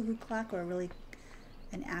either a cuckoo clock or really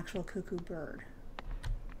an actual cuckoo bird.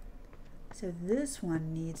 So this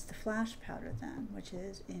one needs the flash powder then, which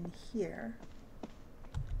is in here.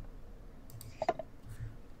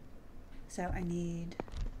 So I need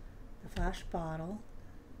the flash bottle.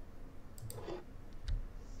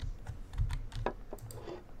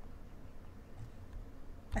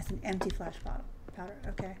 That's an empty flash bottle powder,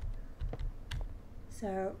 okay.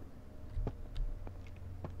 So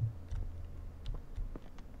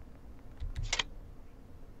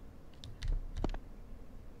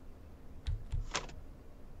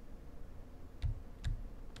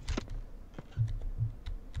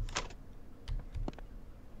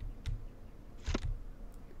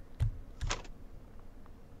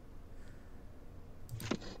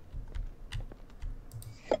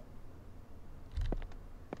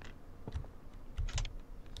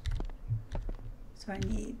I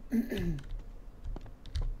need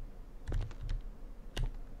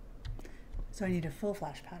so I need a full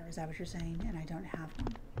flash powder, is that what you're saying? And I don't have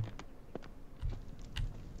one.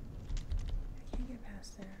 I can't get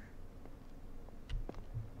past there.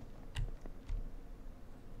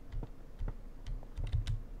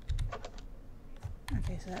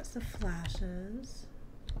 Okay, so that's the flashes.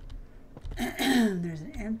 There's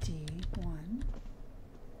an empty one.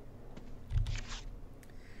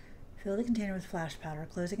 Fill the container with flash powder,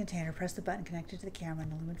 close the container, press the button connected to the camera,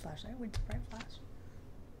 and illumine flashlight with bright flash.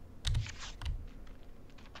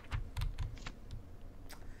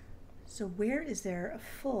 So where is there a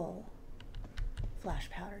full flash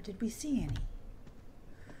powder? Did we see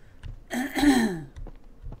any?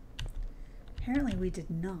 Apparently we did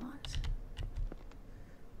not.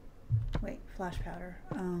 Wait, flash powder.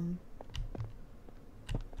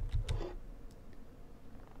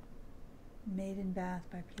 Maiden Bath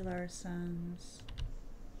by Pilar Sons.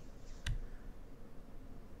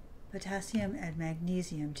 Potassium and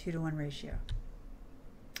magnesium, 2-to-1 ratio.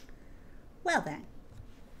 Well then,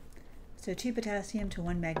 so 2 potassium to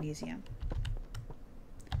 1 magnesium.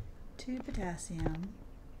 2 potassium,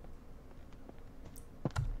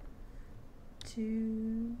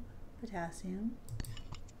 2 potassium,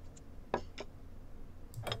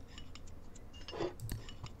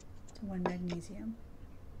 to 1 magnesium.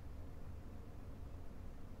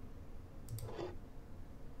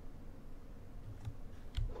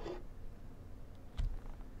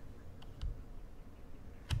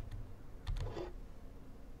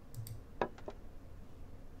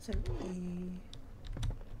 So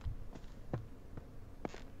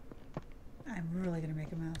I'm really going to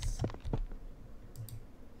make a mess.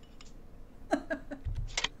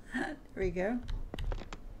 There we go.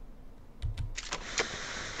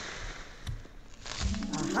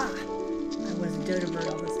 Aha! I was a dodo bird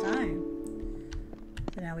all this time.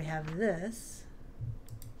 So now we have this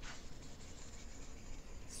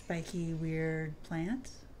spiky, weird plant.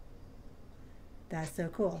 That's so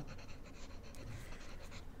cool.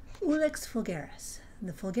 Ulex vulgaris.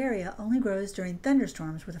 The Fulgaria only grows during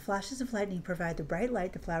thunderstorms where the flashes of lightning provide the bright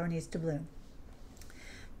light the flower needs to bloom.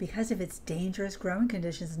 Because of its dangerous growing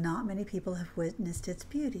conditions, not many people have witnessed its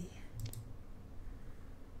beauty.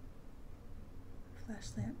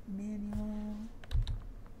 Flashlamp manual.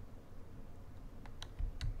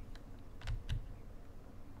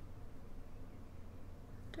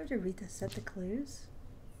 Do I have to read the set the clues?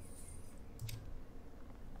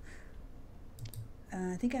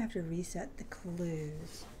 I think I have to reset the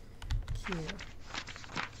clues. Q.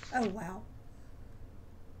 Oh, wow.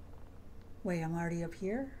 Wait, I'm already up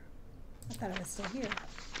here? I thought I was still here.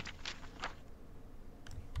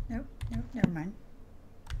 Nope, nope, never mind.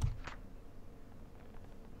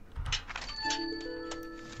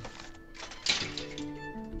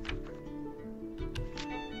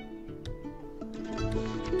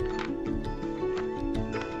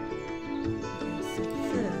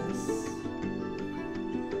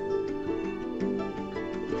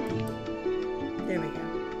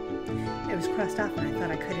 Crossed off and I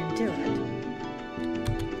thought I couldn't do it.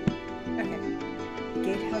 Okay.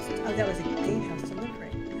 Gatehouse. Oh, that was a gatehouse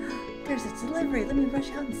delivery. There's a delivery. Let me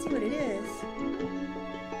rush out and see what it is.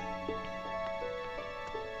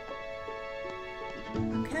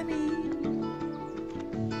 Okay.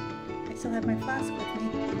 coming. I still have my flask with me.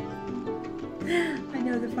 I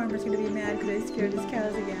know the farmer's going to be mad because I scared his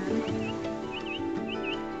cows again.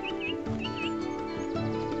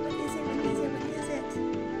 What is it? What is it? What is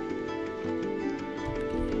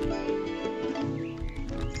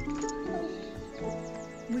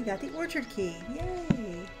it? We got the orchard key.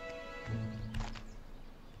 Yay!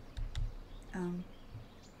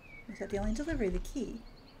 Was that the only delivery? The key?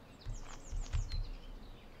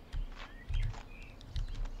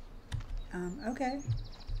 Okay.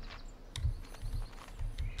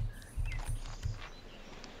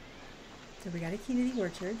 So we got a key to the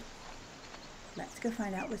orchard. Let's go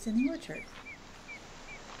find out what's in the orchard.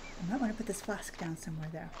 I might want to put this flask down somewhere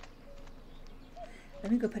though.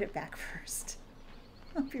 Let me go put it back first.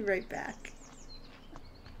 I'll be right back.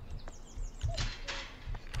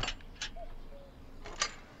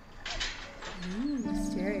 Ooh,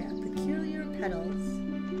 wisteria. Peculiar petals.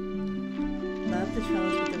 Love the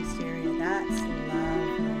trellis with the wisteria. That's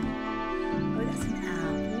lovely. Oh, that's some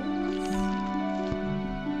apples.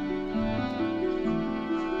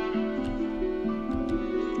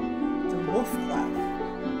 The wolf glove.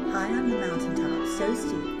 High on the mountaintop, so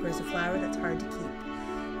steep, grows a flower that's hard to keep.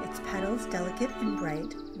 Its petals, delicate and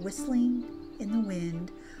bright, whistling in the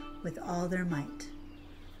wind with all their might.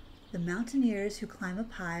 The mountaineers who climb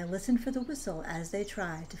up high listen for the whistle as they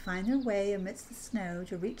try to find their way amidst the snow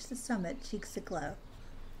to reach the summit, cheeks aglow.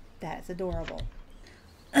 That's adorable.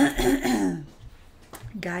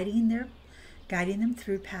 Guiding them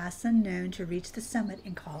through paths unknown to reach the summit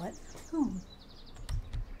and call it home.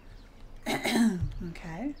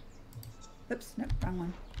 Okay. Oops, nope, wrong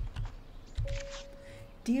one.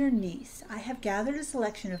 Dear niece, I have gathered a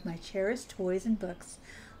selection of my cherished toys and books,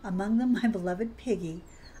 among them my beloved Piggy.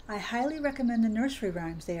 I highly recommend the nursery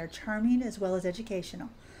rhymes. They are charming as well as educational,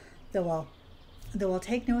 though I'll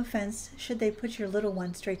take no offense should they put your little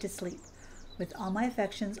one straight to sleep. With all my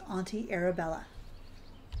affections, Auntie Arabella.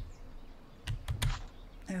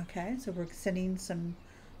 Okay, so we're sending some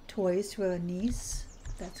toys to a niece.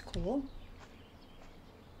 That's cool.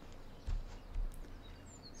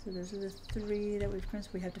 So those are the three that we've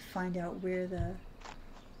printed. We have to find out where the...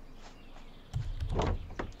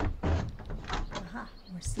 Aha,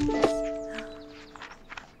 more seeds. The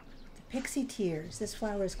pixie tears. This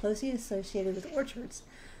flower is closely associated with orchards.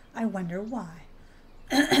 I wonder why.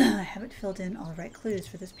 I haven't filled in all the right clues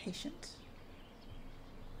for this patient.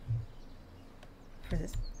 For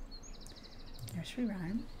this nursery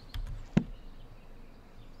rhyme.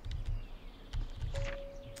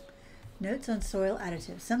 Notes on soil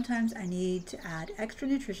additives. Sometimes I need to add extra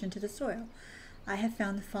nutrition to the soil. I have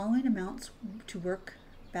found the following amounts to work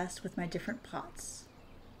best with my different pots.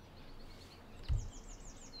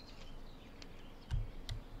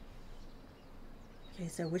 Okay,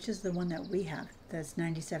 so which is the one that we have? That's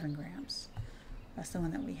 97 grams. That's the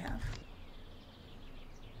one that we have.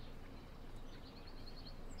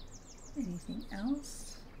 Anything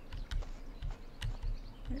else?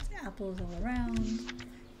 There's apples all around.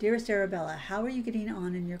 Dearest Arabella, how are you getting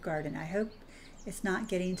on in your garden? I hope it's not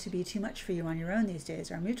getting to be too much for you on your own these days.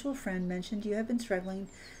 Our mutual friend mentioned you have been struggling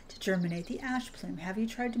to germinate the ash plume. Have you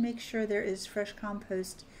tried to make sure there is fresh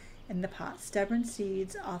compost in the pot? Stubborn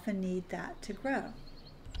seeds often need that to grow.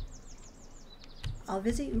 I'll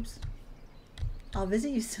visit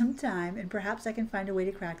you sometime and perhaps I can find a way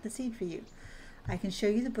to crack the seed for you. I can show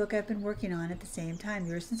you the book I've been working on at the same time.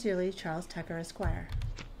 Yours sincerely, Charles Tucker, Esquire.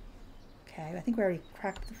 Okay, I think we already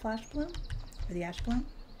cracked the flash bloom, or the ash bloom.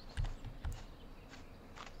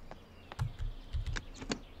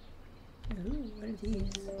 Ooh, what are these?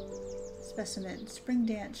 Specimen, spring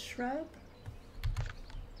dance shrub.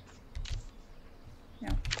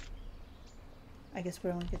 No. I guess we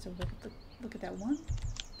only get to look at that one.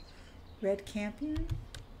 Red campion.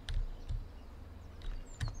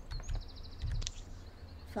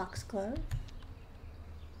 Foxglove.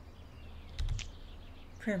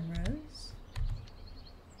 Primrose.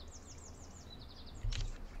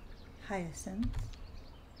 Hyacinth.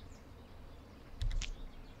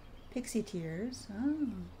 Pixie tears. Oh.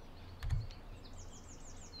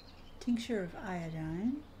 Tincture of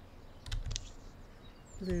iodine.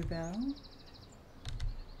 Bluebell.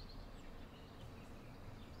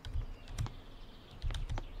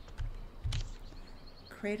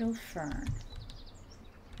 Cradle fern.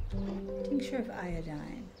 Tincture of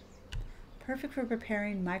iodine. Perfect for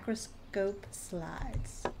preparing microscope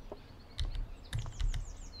slides.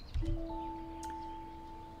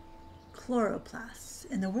 Chloroplasts.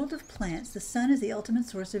 In the world of plants, the sun is the ultimate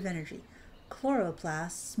source of energy.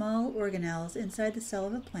 Chloroplasts, small organelles inside the cell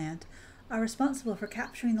of a plant, are responsible for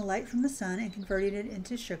capturing the light from the sun and converting it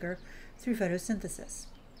into sugar through photosynthesis.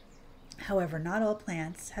 However, not all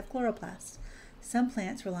plants have chloroplasts. Some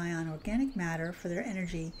plants rely on organic matter for their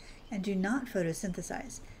energy and do not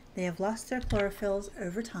photosynthesize. They have lost their chlorophylls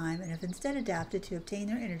over time and have instead adapted to obtain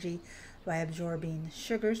their energy by absorbing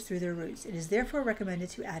sugars through their roots. It is therefore recommended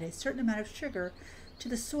to add a certain amount of sugar to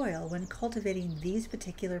the soil when cultivating these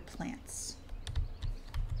particular plants.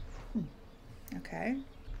 Okay.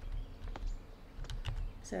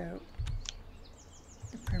 So,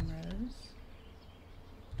 the primrose,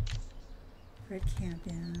 red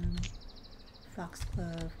campion,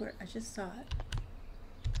 foxglove, where I just saw it,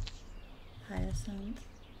 hyacinth,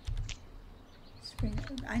 spring,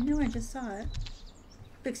 I know I just saw it,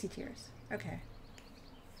 pixie tears, okay,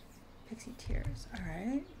 pixie tears, all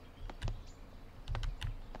right.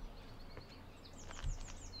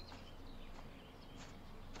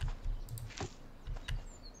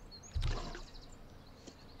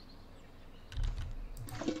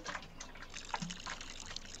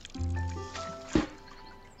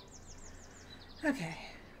 Okay,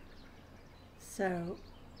 so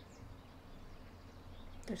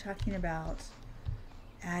they're talking about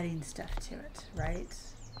adding stuff to it, right?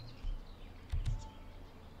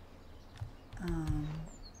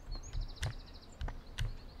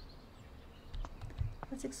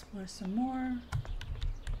 Let's explore some more.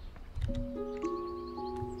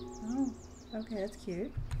 Oh, okay, that's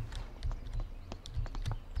cute.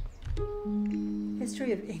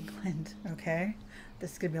 History of England, okay.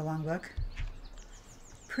 This is going to be a long book.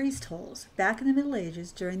 Priest holes. Back in the Middle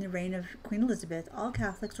Ages, during the reign of Queen Elizabeth, all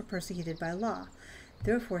Catholics were persecuted by law.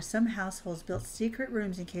 Therefore, some households built secret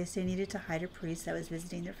rooms in case they needed to hide a priest that was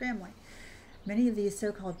visiting their family. Many of these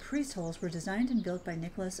so-called priest holes were designed and built by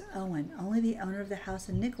Nicholas Owen. Only the owner of the house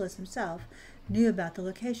and Nicholas himself knew about the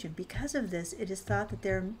location. Because of this, it is thought that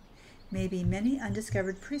there may be many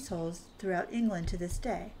undiscovered priest holes throughout England to this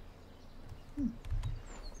day.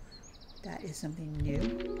 That is something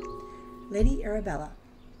new. Lady Arabella.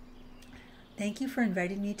 Thank you for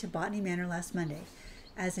inviting me to Botany Manor last Monday.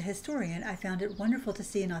 As a historian, I found it wonderful to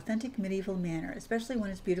see an authentic medieval manor, especially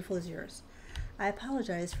one as beautiful as yours. I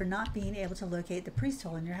apologize for not being able to locate the priest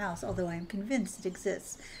hole in your house, although I am convinced it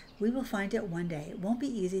exists. We will find it one day. It won't be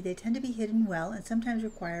easy. They tend to be hidden well and sometimes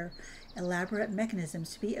require elaborate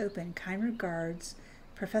mechanisms to be opened. Kind regards,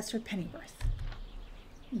 Professor Pennyworth.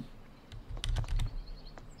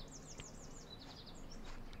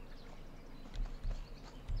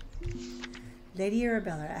 Lady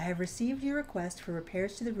Arabella, I have received your request for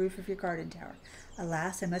repairs to the roof of your garden tower.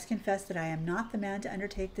 Alas, I must confess that I am not the man to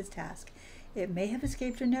undertake this task. It may have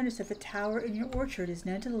escaped your notice that the tower in your orchard is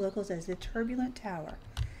known to the locals as the Turbulent Tower.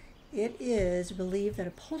 It is believed that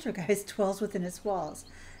a poltergeist dwells within its walls.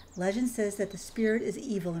 Legend says that the spirit is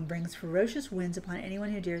evil and brings ferocious winds upon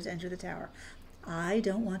anyone who dares enter the tower. I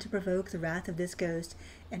don't want to provoke the wrath of this ghost,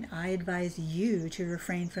 and I advise you to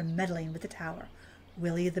refrain from meddling with the tower.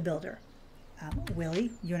 Willie the Builder.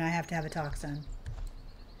 Willie, you and I have to have a talk, son.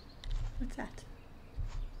 What's that?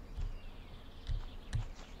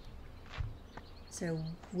 So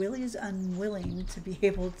Willie is unwilling to be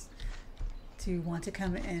able to want to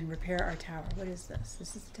come and repair our tower. What is this?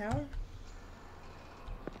 This is the tower?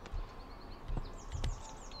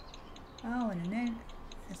 Oh, and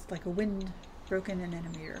it's like a wind broken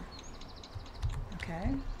anemometer.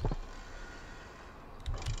 Okay.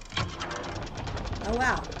 Oh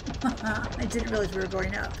wow. I didn't realize we were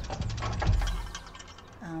going up.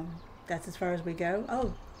 That's as far as we go.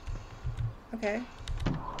 Oh. Okay.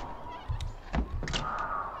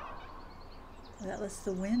 That lets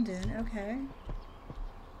the wind in. Okay.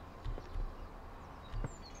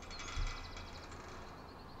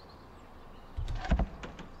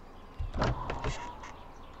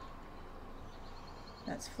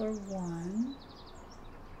 That's floor 1.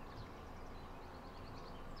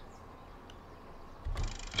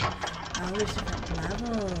 Oh, there's different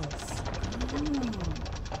levels.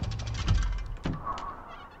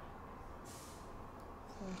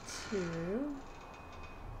 Floor 2.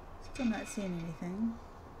 Still not seeing anything.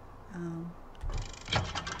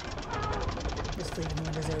 Just leaving the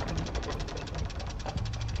windows open.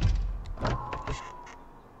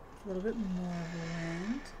 A little bit more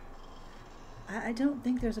wind. I don't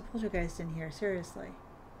think there's a poltergeist in here, seriously.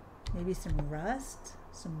 Maybe some rust,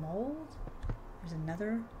 some mold. There's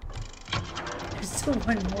another. There's still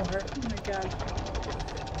one more. Oh my god.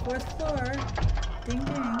 4th floor. Ding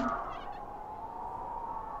ding.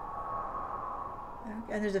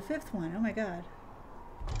 Okay, and there's a 5th one. Oh my god.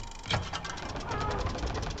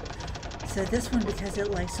 So this one, because it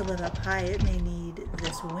likes to live up high, it may need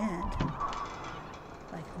this wind.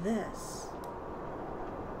 Like this.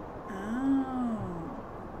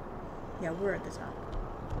 Yeah, we're at the top.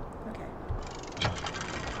 Okay.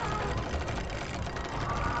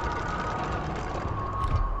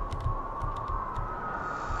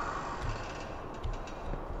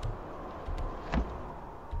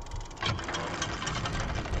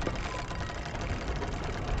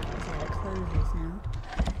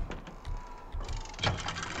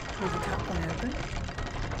 Leave the top one open.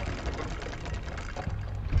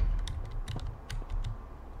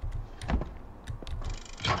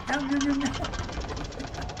 No, no, no, no.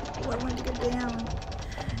 Oh, I want to go down.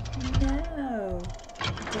 No.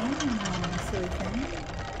 Damn, silly thing.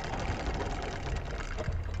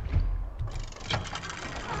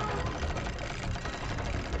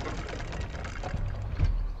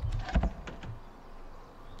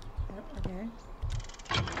 Oh, okay.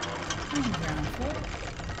 And ground floor.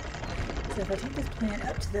 So if I take this plant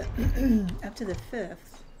up to the up to the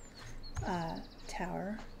 5th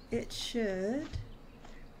tower, it should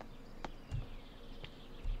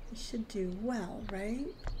do well, right?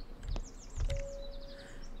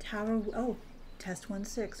 Tower, oh, test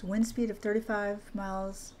 1.6. Wind speed of 35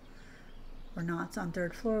 miles or knots on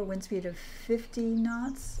 3rd floor. Wind speed of 50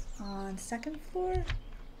 knots on 2nd floor.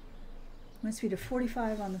 Wind speed of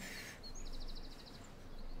 45 on the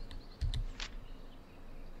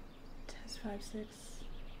test 5.6.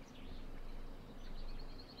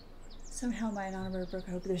 Somehow my anonymous broke.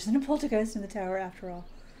 I hope there's an poltergeist in the tower after all.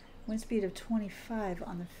 Wind speed of 25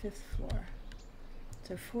 on the 5th floor.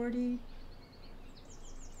 So 40.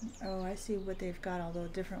 Oh, I see what they've got, all the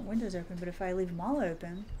different windows open, but if I leave them all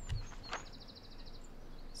open.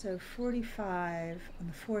 So 45 on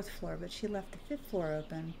the 4th floor, but she left the 5th floor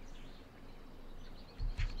open.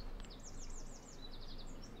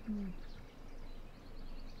 Hmm.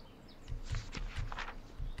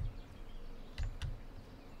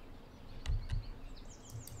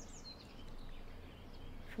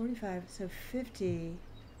 $45, so 50,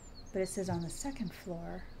 but it says on the 2nd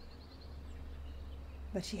floor.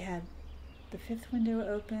 But she had the 5th window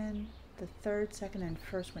open, the 3rd, 2nd, and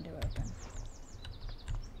 1st window open.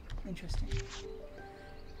 Interesting.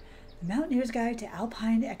 The Mountaineer's Guide to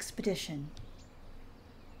Alpine Expedition.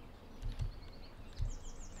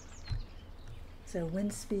 So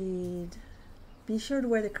wind speed. Be sure to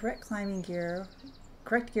wear the correct gear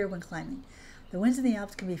when climbing. The winds in the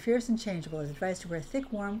Alps can be fierce and changeable. It is advised to wear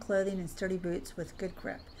thick, warm clothing and sturdy boots with good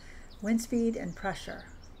grip. Wind speed and pressure.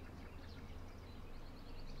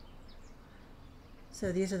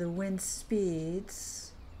 So these are the wind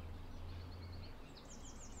speeds,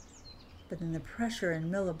 but then the pressure in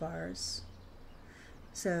millibars.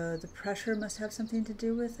 So the pressure must have something to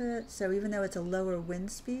do with it. So even though it's a lower wind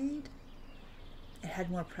speed, it had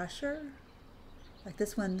more pressure. Like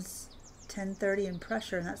this one's 1030 in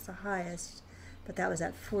pressure, and that's the highest. But that was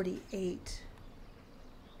at 48.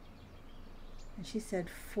 And she said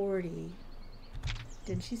 40.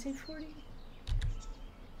 Didn't she say 40?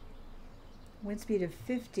 Wind speed of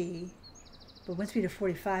 50, but wind speed of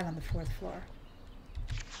 45 on the 4th floor.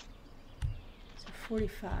 So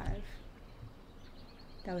 45.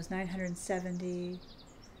 That was 970.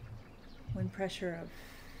 Wind pressure of,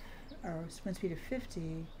 or wind speed of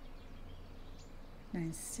 50,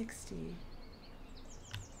 960.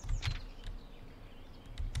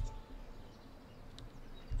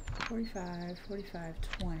 45, 45,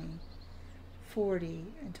 20, 40,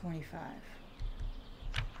 and 25.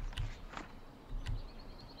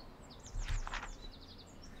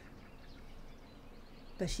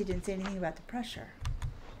 But she didn't say anything about the pressure.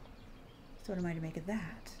 So what am I to make of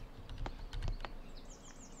that?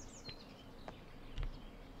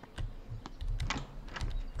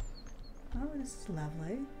 Oh, this is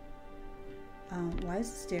lovely. Why is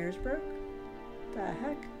the stairs broke? The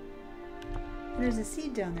heck? And there's a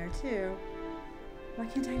seed down there too. Why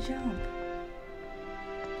can't I jump?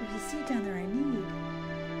 There's a seed down there I need.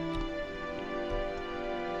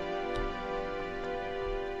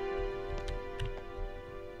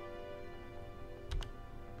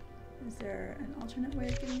 Is there an alternate way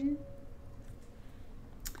of getting in?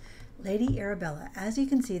 Lady Arabella, as you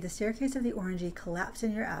can see, the staircase of the Orangey collapsed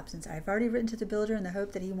in your absence. I've already written to the builder in the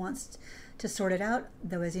hope that he wants to sort it out,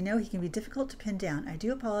 though as you know, he can be difficult to pin down. I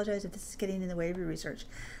do apologize if this is getting in the way of your research.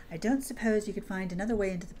 I don't suppose you could find another way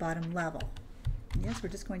into the bottom level. Yes, we're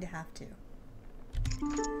just going to have to.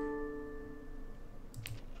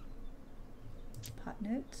 Pot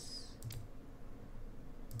notes.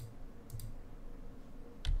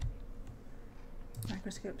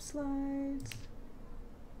 Microscope slides.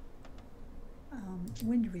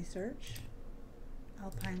 Wind research.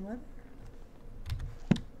 Alpine weather.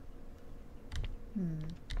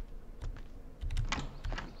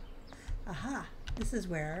 Aha! This is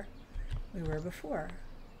where we were before.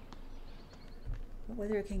 But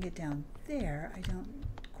whether it can get down there, I don't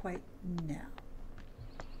quite know.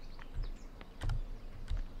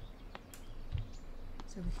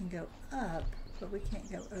 So we can go up, but we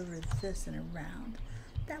can't go over this and around.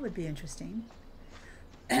 That would be interesting.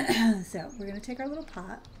 So we're going to take our little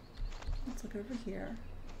pot. Let's look over here.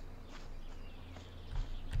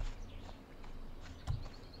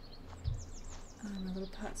 My little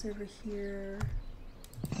pot's over here.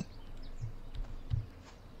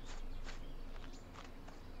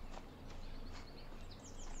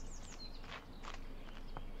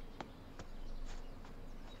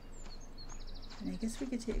 And I guess we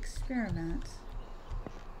get to experiment.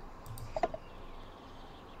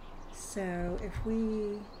 So if we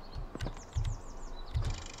go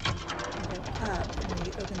up and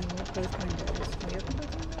we open both windows, can we open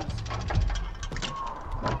both windows?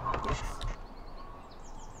 Yes.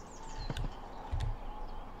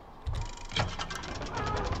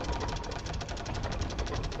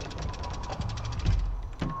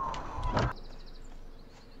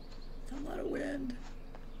 It's a lot of wind.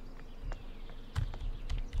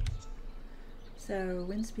 So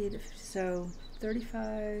wind speed, so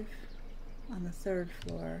 35 on the 3rd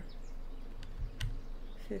floor,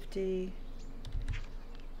 50.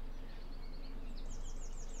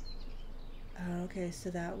 Oh, okay, so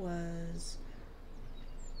that was,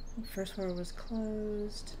 1st floor was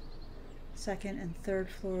closed, 2nd and 3rd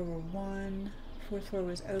floor were 1, 4th floor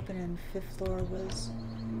was open, and 5th floor was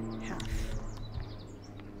half.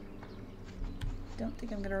 Don't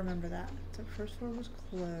think I'm going to remember that. So 1st floor was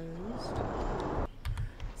closed.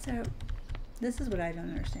 So this is what I don't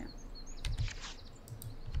understand.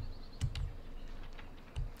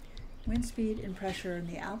 Wind speed and pressure in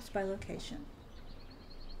the Alps by location.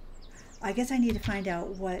 I guess I need to find out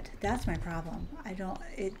what, that's my problem.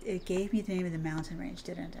 It gave me the name of the mountain range,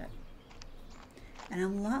 didn't it? And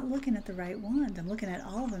I'm not looking at the right ones. I'm looking at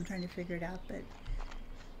all of them trying to figure it out, but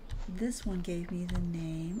this one gave me the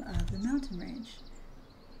name of the mountain range.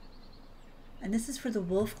 And this is for the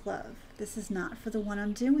wolf glove. This is not for the one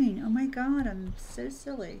I'm doing. Oh my God, I'm so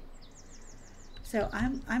silly. So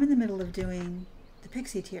I'm in the middle of doing the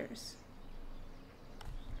pixie tears.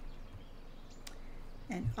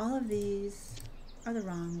 And all of these are the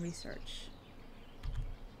wrong research.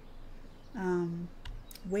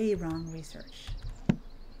 Way wrong research.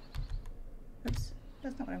 Oops,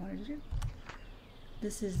 that's not what I wanted to do.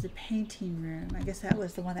 This is the painting room. I guess that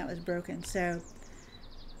was the one that was broken. So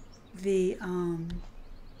the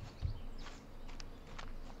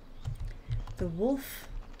wolf,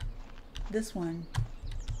 this one,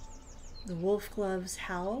 the wolf gloves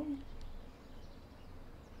howl.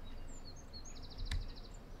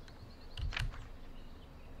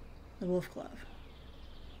 The wolf glove.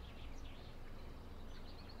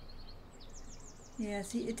 Yeah,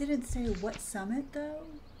 see, it didn't say what summit though.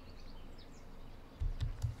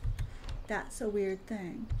 That's a weird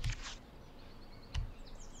thing.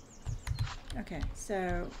 Okay,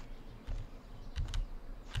 so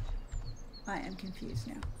I am confused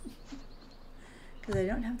now. Because I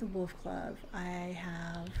don't have the wolf glove. I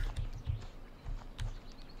have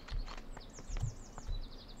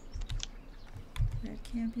red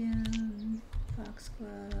campion,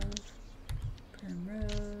 foxglove,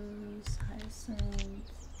 primrose,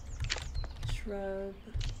 hyacinth, shrub,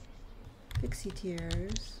 pixie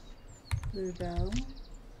tears, bluebell,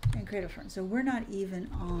 and cradle fern. So we're not even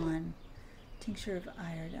on tincture of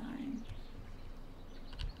iodine.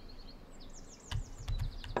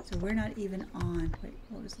 So we're not even on, wait,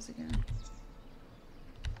 what was this again?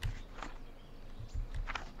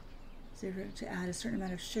 So to add a certain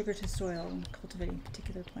amount of sugar to soil when cultivating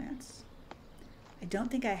particular plants. I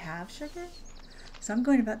don't think I have sugar, so I'm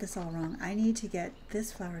going about this all wrong. I need to get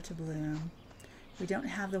this flower to bloom. We don't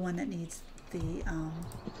have the one that needs the,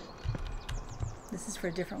 this is for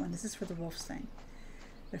a different one. This is for the wolf's thing.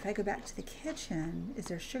 But if I go back to the kitchen, is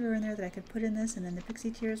there sugar in there that I could put in this and then the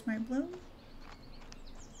pixie tears might bloom?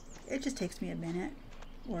 It just takes me a minute,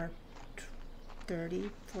 or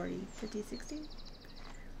 30, 40, 50, 60.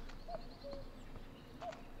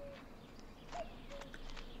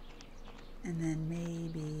 And then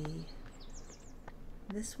maybe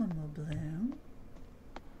this one will bloom.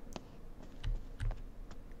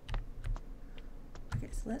 Okay,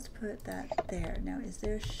 so let's put that there. Now, is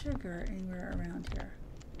there sugar anywhere around here?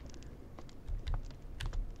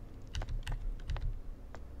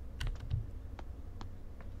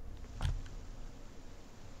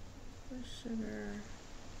 Sugar.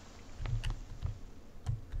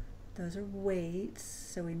 Those are weights,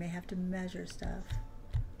 so we may have to measure stuff.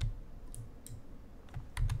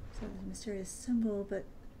 So there's a mysterious symbol, but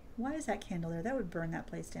Why is that candle there? That would burn that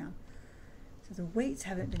place down. So the weights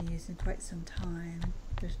haven't been used in quite some time.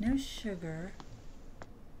 There's no sugar.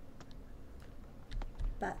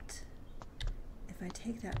 But if I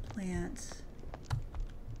take that plant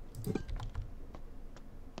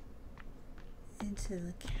into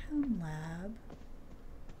the chem lab,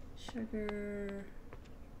 sugar,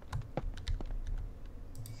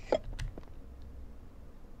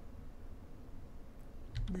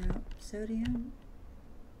 no, sodium,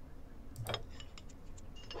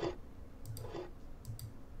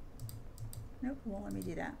 nope, won't let me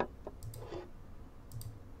do that.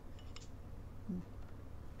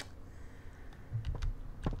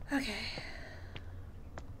 Okay.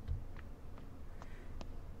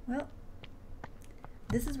 Well,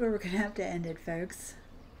 this is where we're going to have to end it, folks.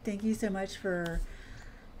 Thank you so much for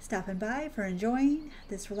stopping by, for enjoying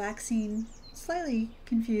this relaxing, slightly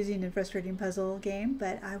confusing and frustrating puzzle game,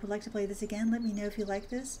 but I would like to play this again. Let me know if you like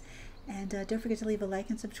this, and don't forget to leave a like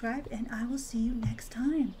and subscribe, and I will see you next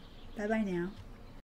time. Bye-bye now.